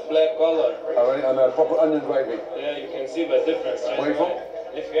was just black color. Alright, and a proper onion gravy. Yeah, you can see the difference. Right? Where are you from?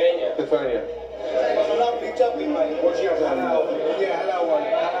 Lithuania. Lithuania. It's a lovely jubbly, mate. What do you have? Hello. Yeah, hello one.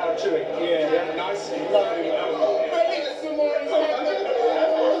 Hello, chewy. Yeah, Nice. lovely.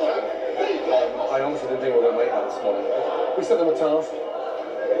 I honestly didn't think we were going to make that this morning. We set them a task.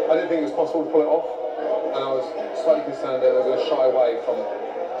 I didn't think it was possible to pull it off. And I was slightly concerned that they were going to shy away from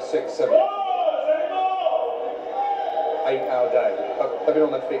 6, 7, 8-hour day. They've been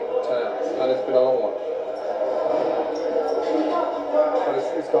on their feet for 10 hours, and it's been a long one. But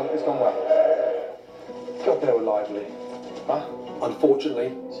it's gone well. God, they were lively. Huh?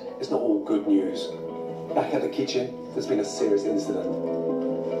 Unfortunately, it's not all good news. Back at the kitchen, there's been a serious incident.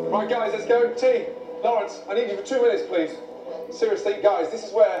 Right, guys, let's go. Tea. Lawrence, I need you for 2 minutes, please. Seriously, guys, this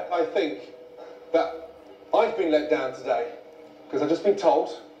is where I think that I've been let down today. Because I've just been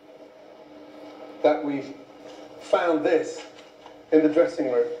told that we've found this in the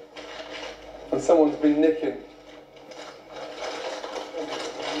dressing room. And someone's been nicking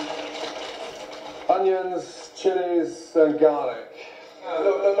onions, chilies, and garlic.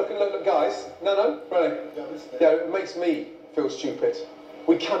 Look, guys. No, really. Yeah, it makes me feel stupid.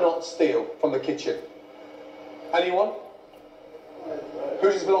 We cannot steal from the kitchen. Anyone? Who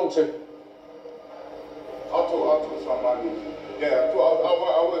does this belong to? I took some money. Yeah,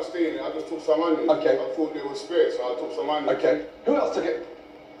 I wasn't stealing. I just took some money. Okay. I thought they were spirits, so I took some money. Okay. Who else took it?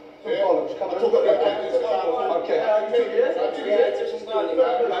 Yeah. Okay.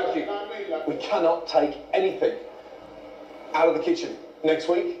 Thank you. We cannot take anything out of the kitchen. Next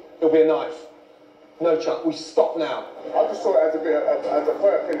week, it'll be a knife. No chance. We stop now. I just saw it as a bit as a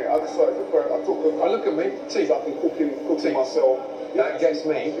perk, innit? I just saw it as a perk. I took the. Look at me. See. So I can cook myself. That gets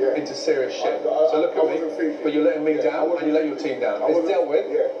me into serious shit. So look at me, but you're letting me down and you let your team down. It's dealt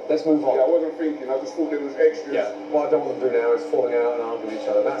with. Let's move on. Yeah, I wasn't thinking. I just thought there was extras. Yeah. What I don't want them to do now is falling out and arguing with each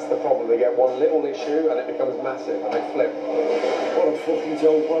other. That's the problem. They get one little issue and it becomes massive and they flip. What a fucking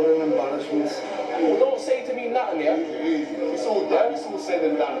joke, what an embarrassment. Well, don't say to me nothing, yeah? Easy. It's all done. It's all said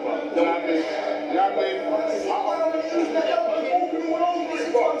and done, bro. You know what I mean? You know what I mean?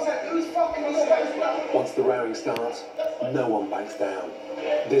 Once the rowing starts, no one backs down.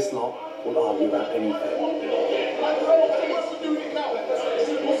 This lot will argue about anything.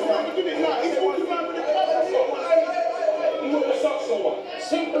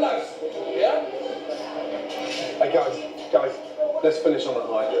 Simple as, yeah? Hey guys, let's finish on a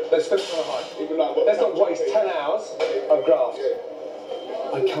high. Let's finish on a high. Let's not waste 10 hours of graft.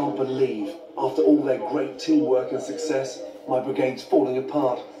 I can't believe, after all their great teamwork and success, my brigade's falling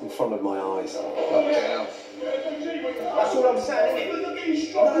apart in front of my eyes. That's all I'm saying, innit?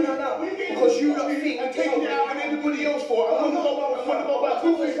 No. Because you don't think I'm taking it out on everybody else for it. I want to go back.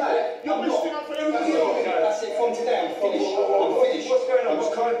 Who is that? You're missing out for everybody else. That's it, from today I'm finished. I'm finished. What's going on? I'm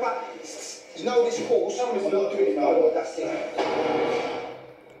just coming back. You know this course, I'm not doing it no more, that's it.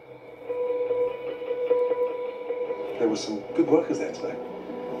 There were some good workers there today.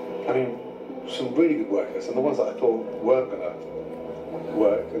 I mean, some really good workers, and the ones that I thought weren't going to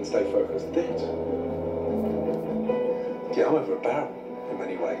work and stay focused did. Yeah, I'm over a barrel in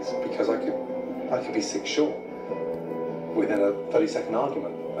many ways because I could be 6 short within a 30-second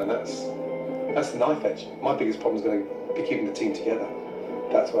argument, and that's the knife edge. My biggest problem is going to be keeping the team together.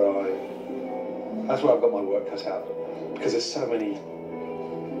 That's where I've got my work cut out, because there's so many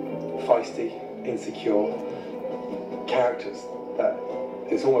feisty, insecure characters that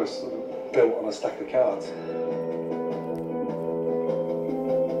it's almost built on a stack of cards.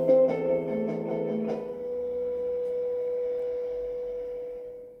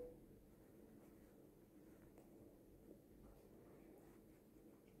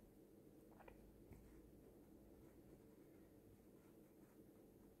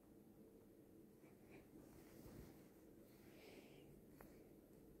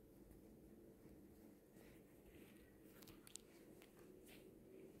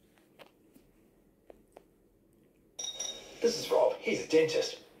 This is Rob. He's a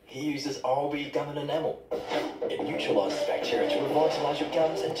dentist. He uses Oral-B gum and enamel. It neutralises bacteria to revitalise your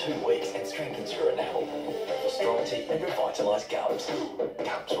gums in 2 weeks and strengthens your enamel for strong teeth and revitalised gums.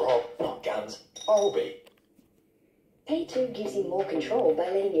 Gums, Rob, not guns. Oral-B. Pay2 gives you more control by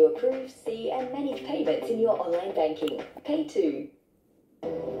letting you approve, see and manage payments in your online banking. Pay2.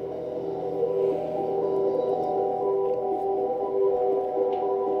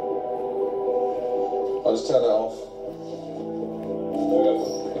 I'll just turn that off.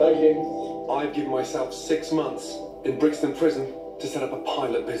 Thank you. I've given myself 6 months in Brixton Prison to set up a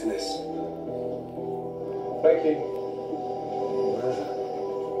pilot business. Thank you.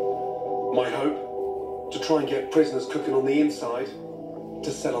 My hope? To try and get prisoners cooking on the inside,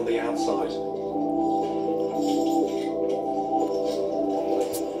 to sell on the outside.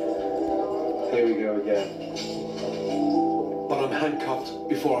 Here we go again. But I'm handcuffed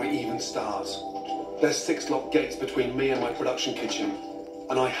before I even start. There's 6 locked gates between me and my production kitchen,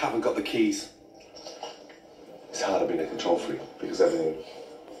 and I haven't got the keys. It's harder being a control freak, because everything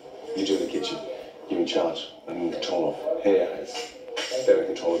you do in the kitchen, you're in charge and in control of. Here, they're in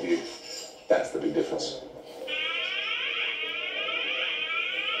control of you. That's the big difference.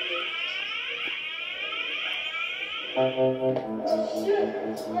 I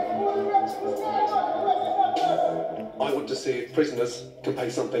want to see if prisoners can pay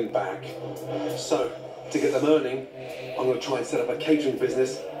something back. So, to get them earning, I'm going to try and set up a catering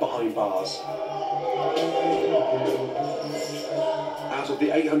business behind bars. Out of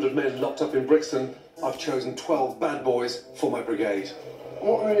the 800 men locked up in Brixton, I've chosen 12 bad boys for my brigade. I'm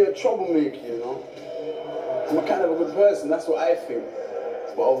not really a troublemaker, you know. I'm a kind of a good person, that's what I think.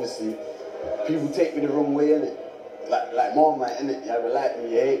 But obviously, people take me the wrong way, innit? Like Marmite, innit? You either like me,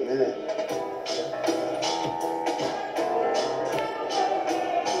 you hate me, innit?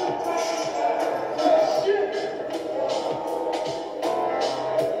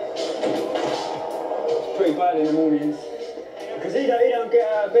 It's pretty bad in the mornings. Because he don't get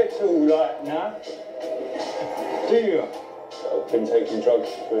out of bed till like now. Do you? I've been taking drugs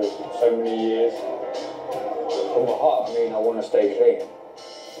for so many years. From my heart, I mean, I want to stay clean.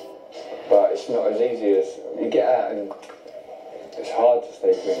 But it's not as easy as you get out and it's hard to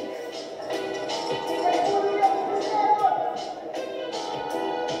stay clean.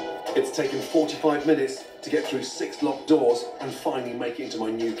 It's taken 45 minutes to get through 6 locked doors and finally make it into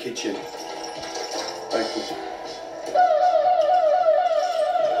my new kitchen. Thank you.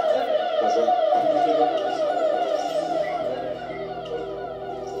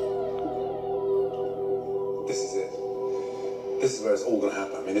 This is it. This is where it's all going to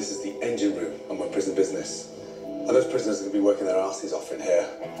happen. I mean, this is the engine room of my prison business. And those prisoners are going to be working their asses off in here.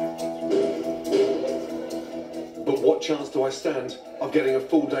 But what chance do I stand of getting a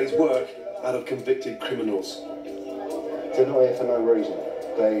full day's work out of convicted criminals? They're not here for no reason.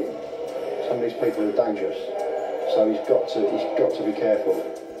 Some of these people are dangerous. So he's got to be careful.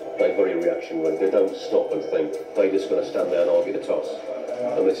 They're very reactionary. They don't stop and think. They're just going to stand there and argue the toss.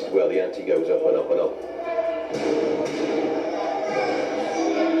 And this is where the ante goes up and up and up.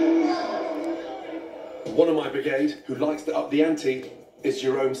 One of my brigade who likes to up the ante is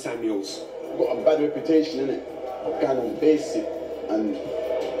Jerome Samuels. I've got a bad reputation, innit? I'm kind of basic and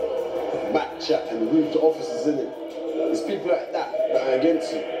backchat and rude to officers, innit? There's people like that are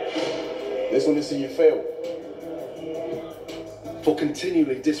against you. They just want to see you fail. For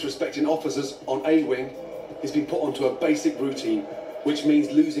continually disrespecting officers on A-Wing, he's been put onto a basic routine, which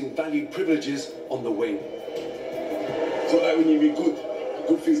means losing valued privileges on the wing. It's not like when you be good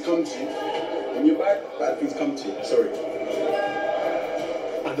things come to you. When you're bad things come to you. Sorry.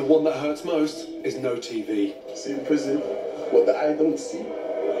 And the one that hurts most is no TV. See in prison, what the eye don't see,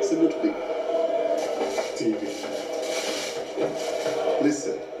 it's a good thing. TV.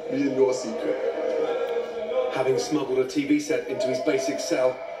 Listen, me and your secret. Having smuggled a TV set into his basic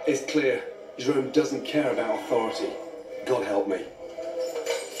cell, it's clear Jerome doesn't care about authority. God help me.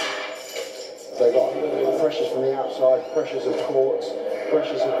 They got pressures from the outside, pressures of courts,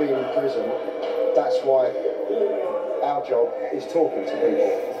 pressures of being in prison. That's why our job is talking to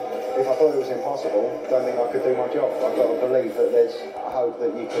people. If I thought it was impossible, I don't think I could do my job. I've got to believe that there's hope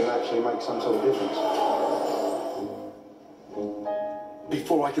that you can actually make some sort of difference.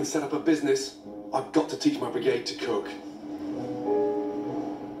 Before I can set up a business, I've got to teach my brigade to cook.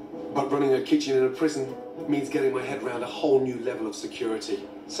 But running a kitchen in a prison means getting my head around a whole new level of security.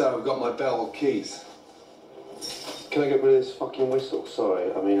 So I've got my bell of keys. Can I get rid of this fucking whistle?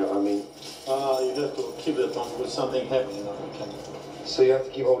 Sorry, I mean. You have to keep it on with something happening. So you have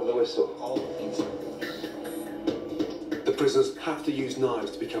to keep hold of the whistle? All the things. The prisoners have to use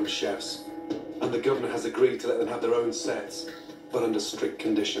knives to become chefs, and the governor has agreed to let them have their own sets, but under strict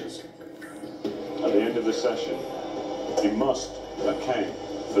conditions. At the end of the session, you must account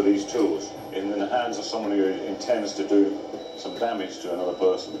for these tools in the hands of someone who intends to do some damage to another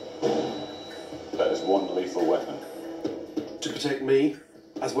person. That is one lethal weapon. To protect me,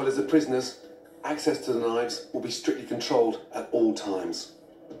 as well as the prisoners, access to the knives will be strictly controlled at all times.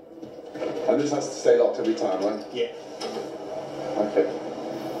 And this has to stay locked every time, right? Yeah. Okay.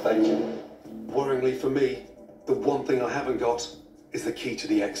 Thank you. Worryingly for me, the one thing I haven't got is the key to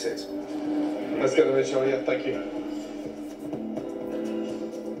the exit. Let's get them in, shall we? Yeah, thank you.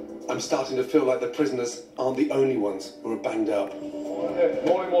 I'm starting to feel like the prisoners aren't the only ones who are banged up. Yeah,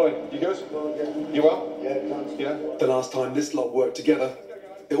 morning. You good? You well? Yeah. The last time this lot worked together,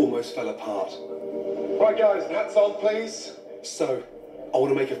 it almost fell apart. Right, guys, hats on, please. So, I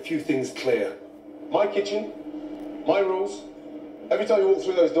want to make a few things clear. My kitchen, my rules. Every time you walk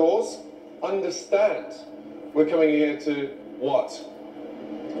through those doors, understand we're coming here to what?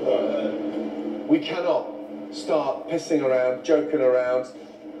 We cannot start pissing around, joking around.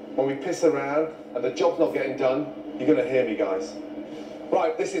 When we piss around and the job's not getting done, you're going to hear me, guys.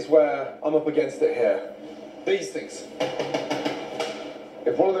 Right, this is where I'm up against it here. These things.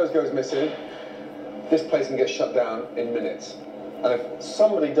 If one of those goes missing, this place can get shut down in minutes. And if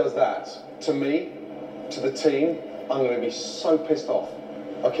somebody does that to me, to the team, I'm going to be so pissed off.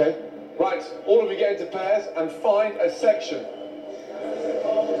 Okay? Right, all of you get into pairs and find a section.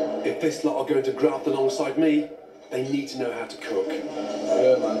 If this lot are going to graft alongside me, they need to know how to cook.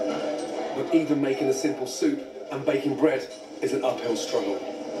 Yeah, man. But even making a simple soup and baking bread is an uphill struggle.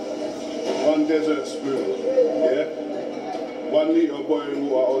 1 dessert spoon, yeah? 1 litre of boiling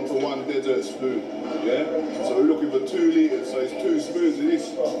water onto 1 dessert spoon, yeah? So we're looking for 2 litres, so it's 2 spoons of this.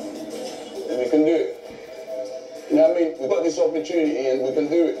 And we can do it. You know what I mean? We've got this opportunity and we can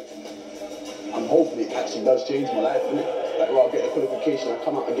do it. And hopefully it actually does change my life, innit? Like, where I get a qualification, I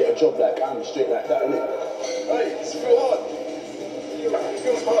come out and get a job like I'm straight like that, innit? Hey, it's real hard. It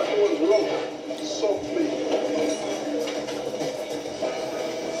feels hard going wrong. Softly.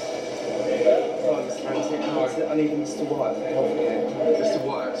 I need Mr. White to help me here. Mr.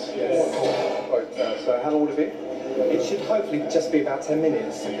 White? Yes. Right, so how long will it be? It should hopefully just be about 10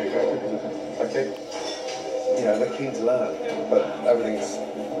 minutes. Okay. You know, they're keen to learn, but everything's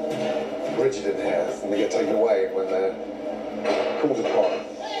rigid in here, and they get taken away when they're called upon.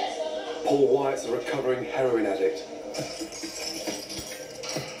 Paul Wyatt's a recovering heroin addict.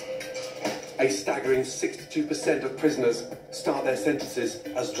 A staggering 62% of prisoners start their sentences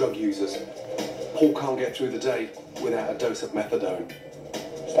as drug users. Paul can't get through the day without a dose of methadone.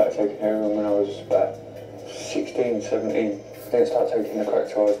 I started taking heroin when I was about 16, 17. Then I started taking the crack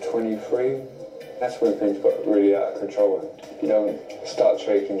till I was 23. That's when things got really out of control. You don't start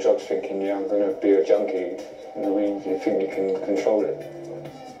taking drugs thinking, yeah, I'm going to be a junkie. You know what I mean? You think you can control it.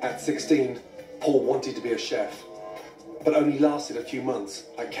 At 16, Paul wanted to be a chef, but only lasted a few months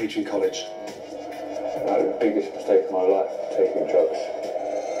at catering college. The biggest mistake of my life, taking drugs.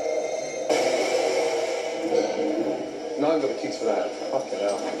 No, I've got the keys for that. Fucking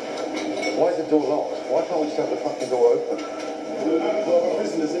hell. Why is the door locked? Why can't we just have the fucking door open? Well,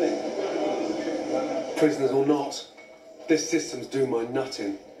 prisoners, innit? Prisoners or not, this system's doing my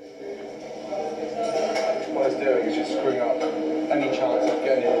nutting. What it's doing is just screwing up any chance of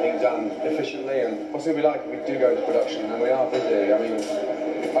getting anything done efficiently. And what's it going to be like if we do go into production? And we are busy. I mean,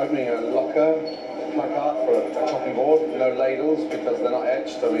 opening a locker placard for a chopping board, no ladles because they're not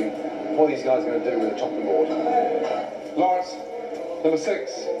etched. I mean, what are these guys going to do with a chopping board? Lawrence, number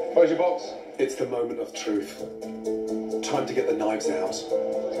 6, where's your box? It's the moment of truth. Time to get the knives out.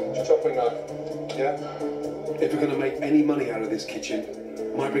 Chopping knife. Yeah? If we're going to make any money out of this kitchen,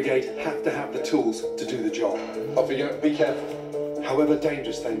 My brigade have to have the tools to do the job. Off you go. Be careful. However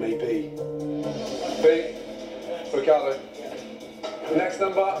dangerous they may be. B. Ricardo. Next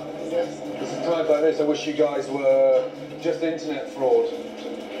number. This is times like this, I wish you guys were just internet fraud,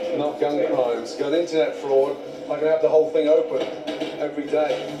 not gun crimes. Got internet fraud, I can have the whole thing open every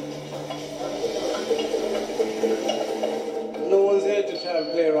day. No one's here to try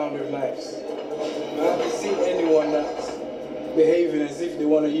and play around with knives. I haven't seen anyone that's behaving as if they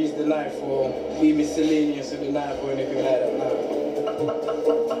want to use the knife or be miscellaneous with the knife or anything like that now.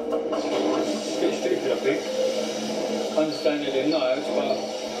 It's a bit stupid, I think. Understanding they're knives, but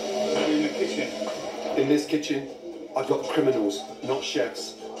in the kitchen. In this kitchen, I've got criminals, not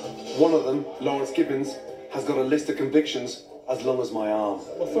chefs. One of them, Lawrence Gibbons, has got a list of convictions as long as my arm.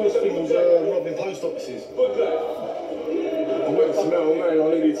 My first thing was robbing post offices. I went to Mel Man, I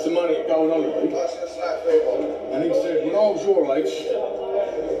needed some money to go on holiday. And he said, when I was your age,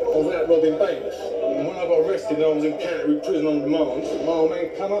 I was out robbing banks. And when I got arrested and I was in Canterbury prison on remand, my old man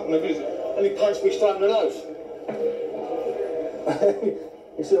came up on a visit and he punched me straight in the nose.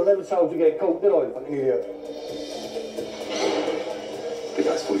 He said, I never told you to get caught, did I, you fucking idiot? The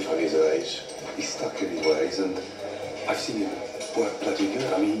guy's 45 years of age. He's stuck in his ways, and I've seen him work bloody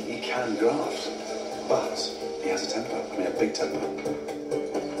good. I mean, he can graft, but he has a temper. I mean, a big temper.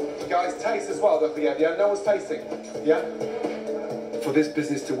 Guys, taste as well, don't forget, yeah? No one's tasting, yeah? For this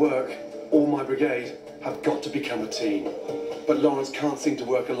business to work, all my brigade have got to become a team. But Lawrence can't seem to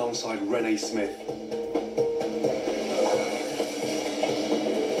work alongside Renee Smith.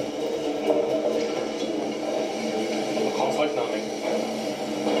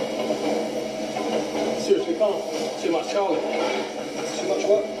 Seriously, can't. Too much Charlie. Too much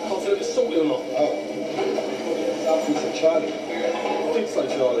what? Can't tell if it's salty or not. Oh. That was a Charlie. I did say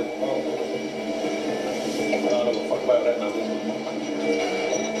Charlie. Oh. No, I don't want to fuck about that now.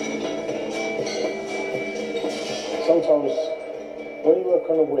 Sometimes, when you work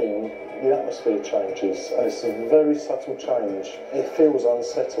on a wing, the atmosphere changes, and it's a very subtle change. It feels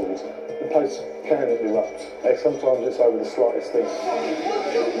unsettled. The place can erupt. And sometimes it's over the slightest thing.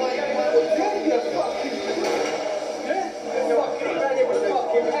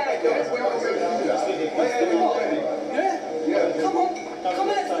 Come on, come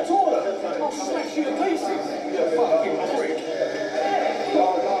out to the toilet. I'll smash you to pieces. You fucking prick.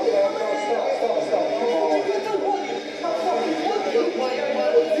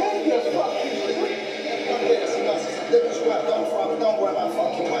 Don't worry about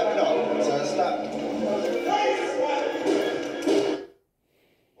fucking wiping up. So stop.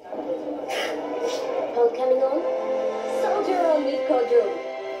 Hold coming on. Soldier on with Codro.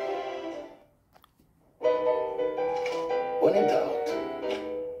 When in doubt,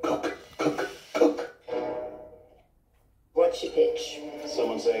 cook. What's your pitch?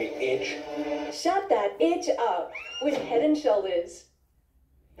 Someone say itch. Shut that itch up with Head and Shoulders.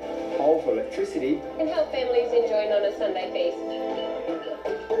 All for electricity. And help families enjoy on a Sunday feast.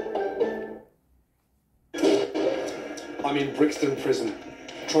 I'm in Brixton Prison,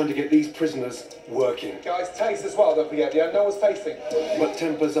 trying to get these prisoners working. Guys, taste as well, don't forget, yeah? No one's tasting. But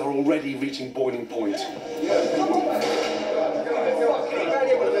tempers are already reaching boiling point.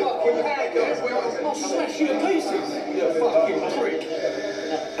 I'll smash you to pieces. You fucking prick.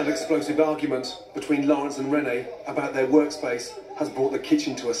 An explosive argument between Lawrence and Renee about their workspace has brought the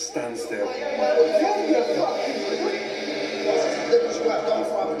kitchen to a standstill.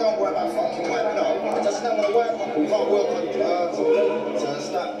 Don't worry about fucking wiping up. It doesn't want to work. We can't work on so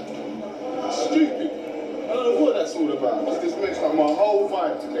stop. Stupid. I don't know what that's all about. It's just messed up my whole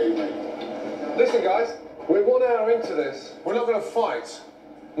vibe today, mate. Listen, guys, we're 1 hour into this. We're not going to fight.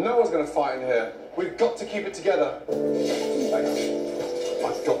 No one's going to fight in here. We've got to keep it together.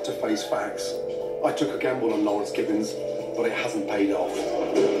 I've got to face facts. I took a gamble on Lawrence Gibbons, but it hasn't paid off.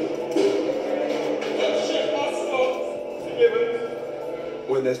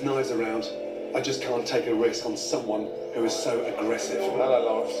 When there's knives around, I just can't take a risk on someone who is so aggressive. Hello,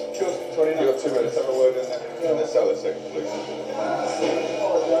 Lawrence. You've got 2 minutes. Have a word in the cell a second, please.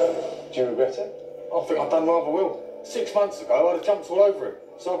 Do you regret it? I think I've done rather well. 6 months ago, I'd have jumped all over him.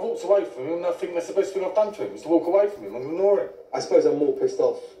 So I've walked away from him, and I think that's the best thing I've done to him, is to walk away from him and ignore him. I suppose I'm more pissed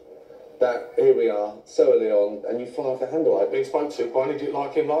off that here we are, so early on, and you fly off the handle. I've been spoke to by an idiot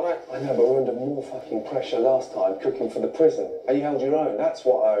like him like that. I know, but we're under more fucking pressure last time, cooking for the prison. And you held your own. That's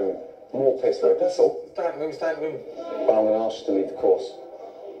what I'm more pissed with, that's all. It's down to him, it's down to him. But I'm going to ask you to leave the course.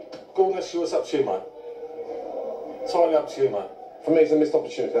 Gordon, that's you, it's up to you, mate. Entirely up to you, mate. For me, it's a missed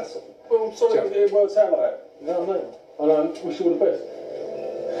opportunity, that's all. Well, I'm sorry it works out like that. You know what I mean? And I wish you all the best.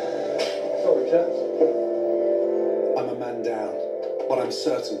 Sorry, chaps. I'm a man down, but I'm I'm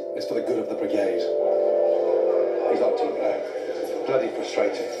certain it's for the good of the brigade. He's not too bad. Bloody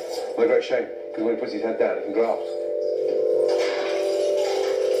frustrated. What a great shame, because when he puts his head down, he can graft.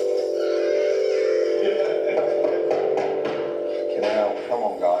 Fucking hell, come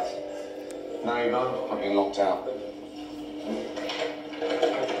on, guys. No, you're not. I'm getting locked out.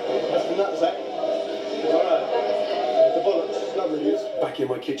 That's the knapsack. Alright. The bollocks, lovely it is. Back in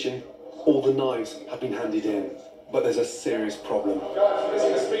my kitchen, all the knives have been handed in, but there's a serious problem. Guys, this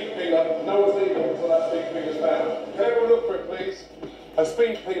is a speed peeler. No one's leaving until that speed peeler's found. Can everyone look for it, please? A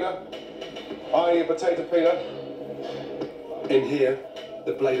speed peeler. I need a potato peeler. In here,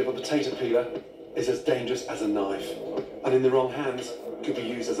 the blade of a potato peeler is as dangerous as a knife, and in the wrong hands, could be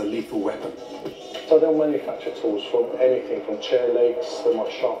used as a lethal weapon. So they'll manufacture tools from anything from chair legs, they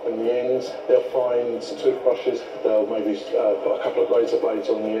might sharpen the ends, they'll find toothbrushes, they'll maybe put a couple of razor blades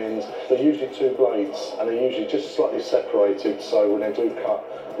on the ends. They're usually two blades and they're usually just slightly separated, so when they do cut,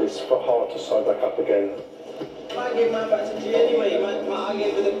 it's hard to sew back up again. I gave mine back to G anyway, I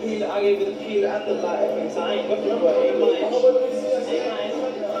gave her the peel and the light every time, nothing but it mine.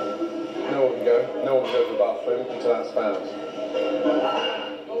 No one can go to the bathroom until that's found.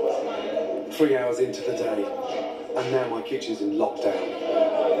 3 hours into the day, and now my kitchen's in lockdown.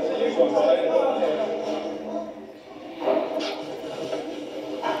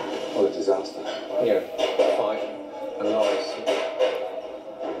 What a disaster. Yeah, fight and lies.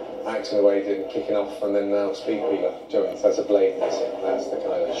 Acting the way he did and kicking off, and then now speed peeler. Joey, that's a blade missing. That's the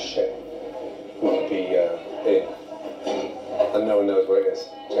kind of shit we could be in. And no one knows where it is.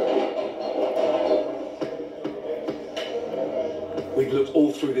 Joey. We've looked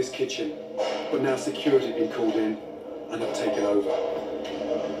all through this kitchen, but now security have been called in and have taken over.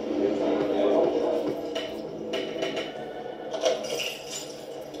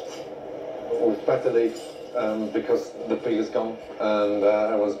 We've better leave because the peeler's gone and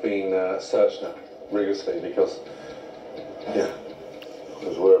everyone's being searched now rigorously because, yeah.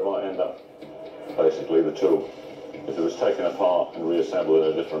 Because where it might end up, basically the tool. If it was taken apart and reassembled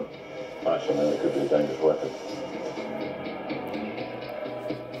in a different fashion, then it could be a dangerous weapon.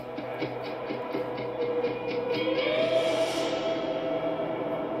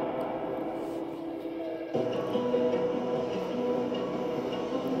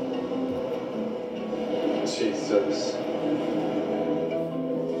 Jesus.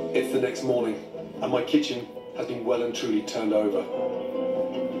 It's the next morning, and my kitchen has been well and truly turned over.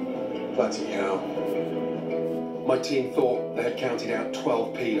 Bloody hell. My team thought they had counted out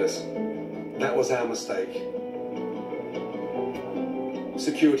 12 peelers. That was our mistake.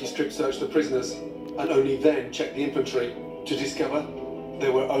 Security strip searched the prisoners and only then checked the inventory to discover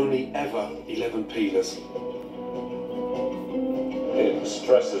there were only ever 11 peelers. It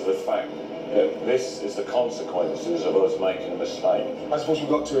stresses the fact that this is the consequences of us making a mistake. I suppose we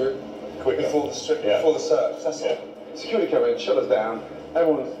got to it Quicker. before the search. That's all. Security came in, shut us down.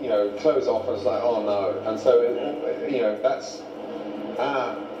 Everyone's, clothes off, and it's like, oh no. And so, that's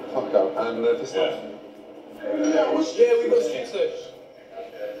fuck up. And this stuff. Yeah, we got strip search.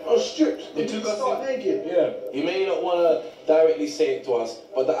 Oh, stripped? They took us start naked? Yeah. You may not want to directly say it to us,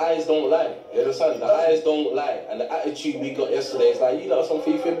 but the eyes don't lie. You understand? The eyes don't lie. And the attitude we got yesterday is like, you lot are some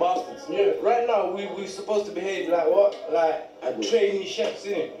thieving bastards. Yeah. Right now, we're supposed to behave like what? Like trainee chefs,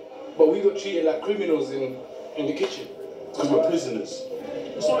 innit? But we got treated like criminals in the kitchen. Because we're prisoners.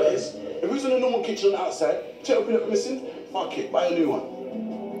 That's what it is. If we was in a normal kitchen on the outside, check up and missing, fuck it, buy a new one.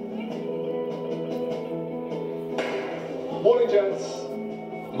 Morning, gents.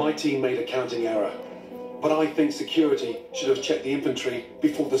 My team made a counting error, but I think security should have checked the inventory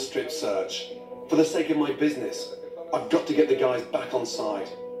before the strip search. For the sake of my business, I've got to get the guys back on side,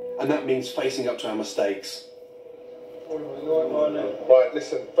 and that means facing up to our mistakes. Right,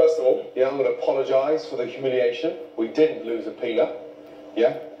 listen, first of all, I'm going to apologise for the humiliation. We didn't lose a peeler,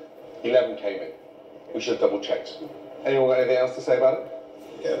 11 came in. We should have double-checked. Anyone got anything else to say about it?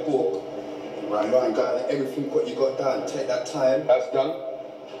 Get a book. Right, you ain't got everything what you got done. Take that time. That's done.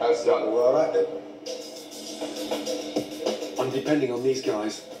 That's done. We're all right then. I'm depending on these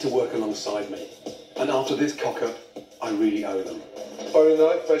guys to work alongside me, and after this cock-up, I really owe them. Boning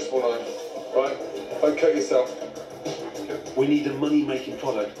knife, vegetable knife. Right, don't cut yourself. We need a money-making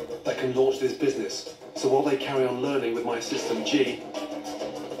product that can launch this business. So while they carry on learning with my assistant G,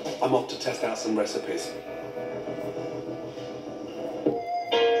 I'm off to test out some recipes.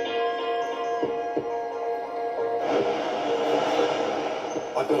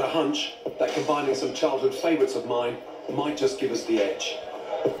 I've got a hunch that combining some childhood favourites of mine might just give us the edge.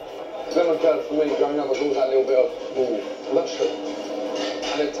 Lemon curd for me, growing up was all that little bit of luxury.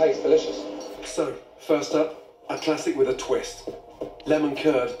 And it tastes delicious. So, first up, A classic with a twist. Lemon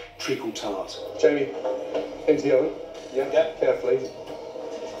curd treacle tart. Jamie, into the oven. Yeah. Carefully.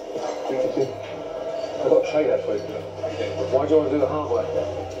 I've got to tray that for you. Why do you want to do the hard way?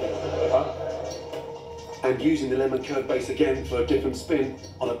 Huh? And using the lemon curd base again for a different spin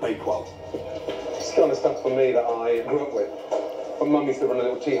on a bakewell. It's the kind of stuff for me that I grew up with. My mum used to run a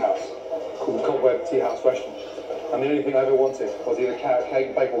little tea house called the Cobweb Tea House Restaurant. And the only thing I ever wanted was either carrot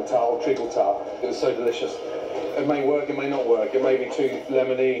cake, bakewell tart or treacle tart. It was so delicious. It may work, it may not work. It may be too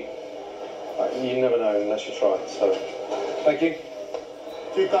lemony. You never know unless you try. So, thank you.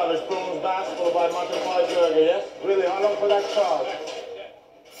 2 cutlet prawns, bass, followed by mutton pie burger, yes? Really, how long for that charge?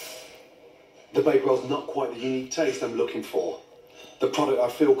 The bakewell's not quite the unique taste I'm looking for. The product I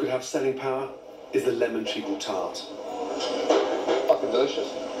feel could have selling power is the lemon treacle tart. Fucking delicious.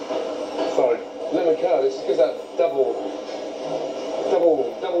 Sorry. Lemon curd, it just gives that double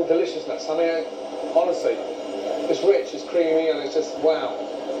deliciousness. I mean, honestly, it's rich, it's creamy, and it's just, wow,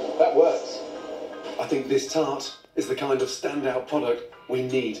 that works. I think this tart is the kind of standout product we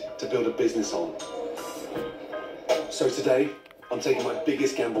need to build a business on. So today, I'm taking my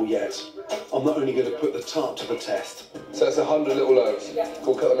biggest gamble yet. I'm not only going to put the tart to the test. So it's 100 little loaves.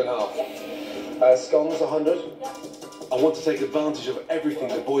 We'll cut them in half. Scones, 100. I want to take advantage of everything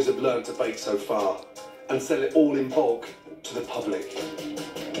the boys have learned to bake so far and sell it all in bulk to the public.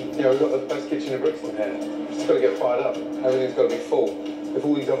 Yeah, we've got the best kitchen in Brixton here. It's got to get fired up. Everything's got to be full. If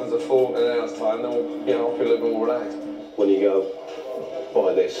all these ovens are full in an hour's time, then we'll, I'll feel a little bit more relaxed. When you go,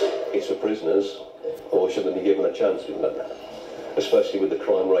 buy this, it's for prisoners, or should they be given a chance with that? Especially with the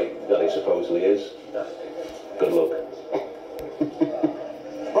crime rate that it supposedly is. Good luck.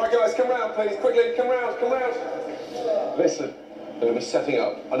 Right, guys, come round, please. Quickly, come round, come round. Listen, I'm going to be setting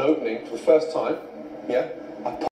up an opening for the first time, yeah?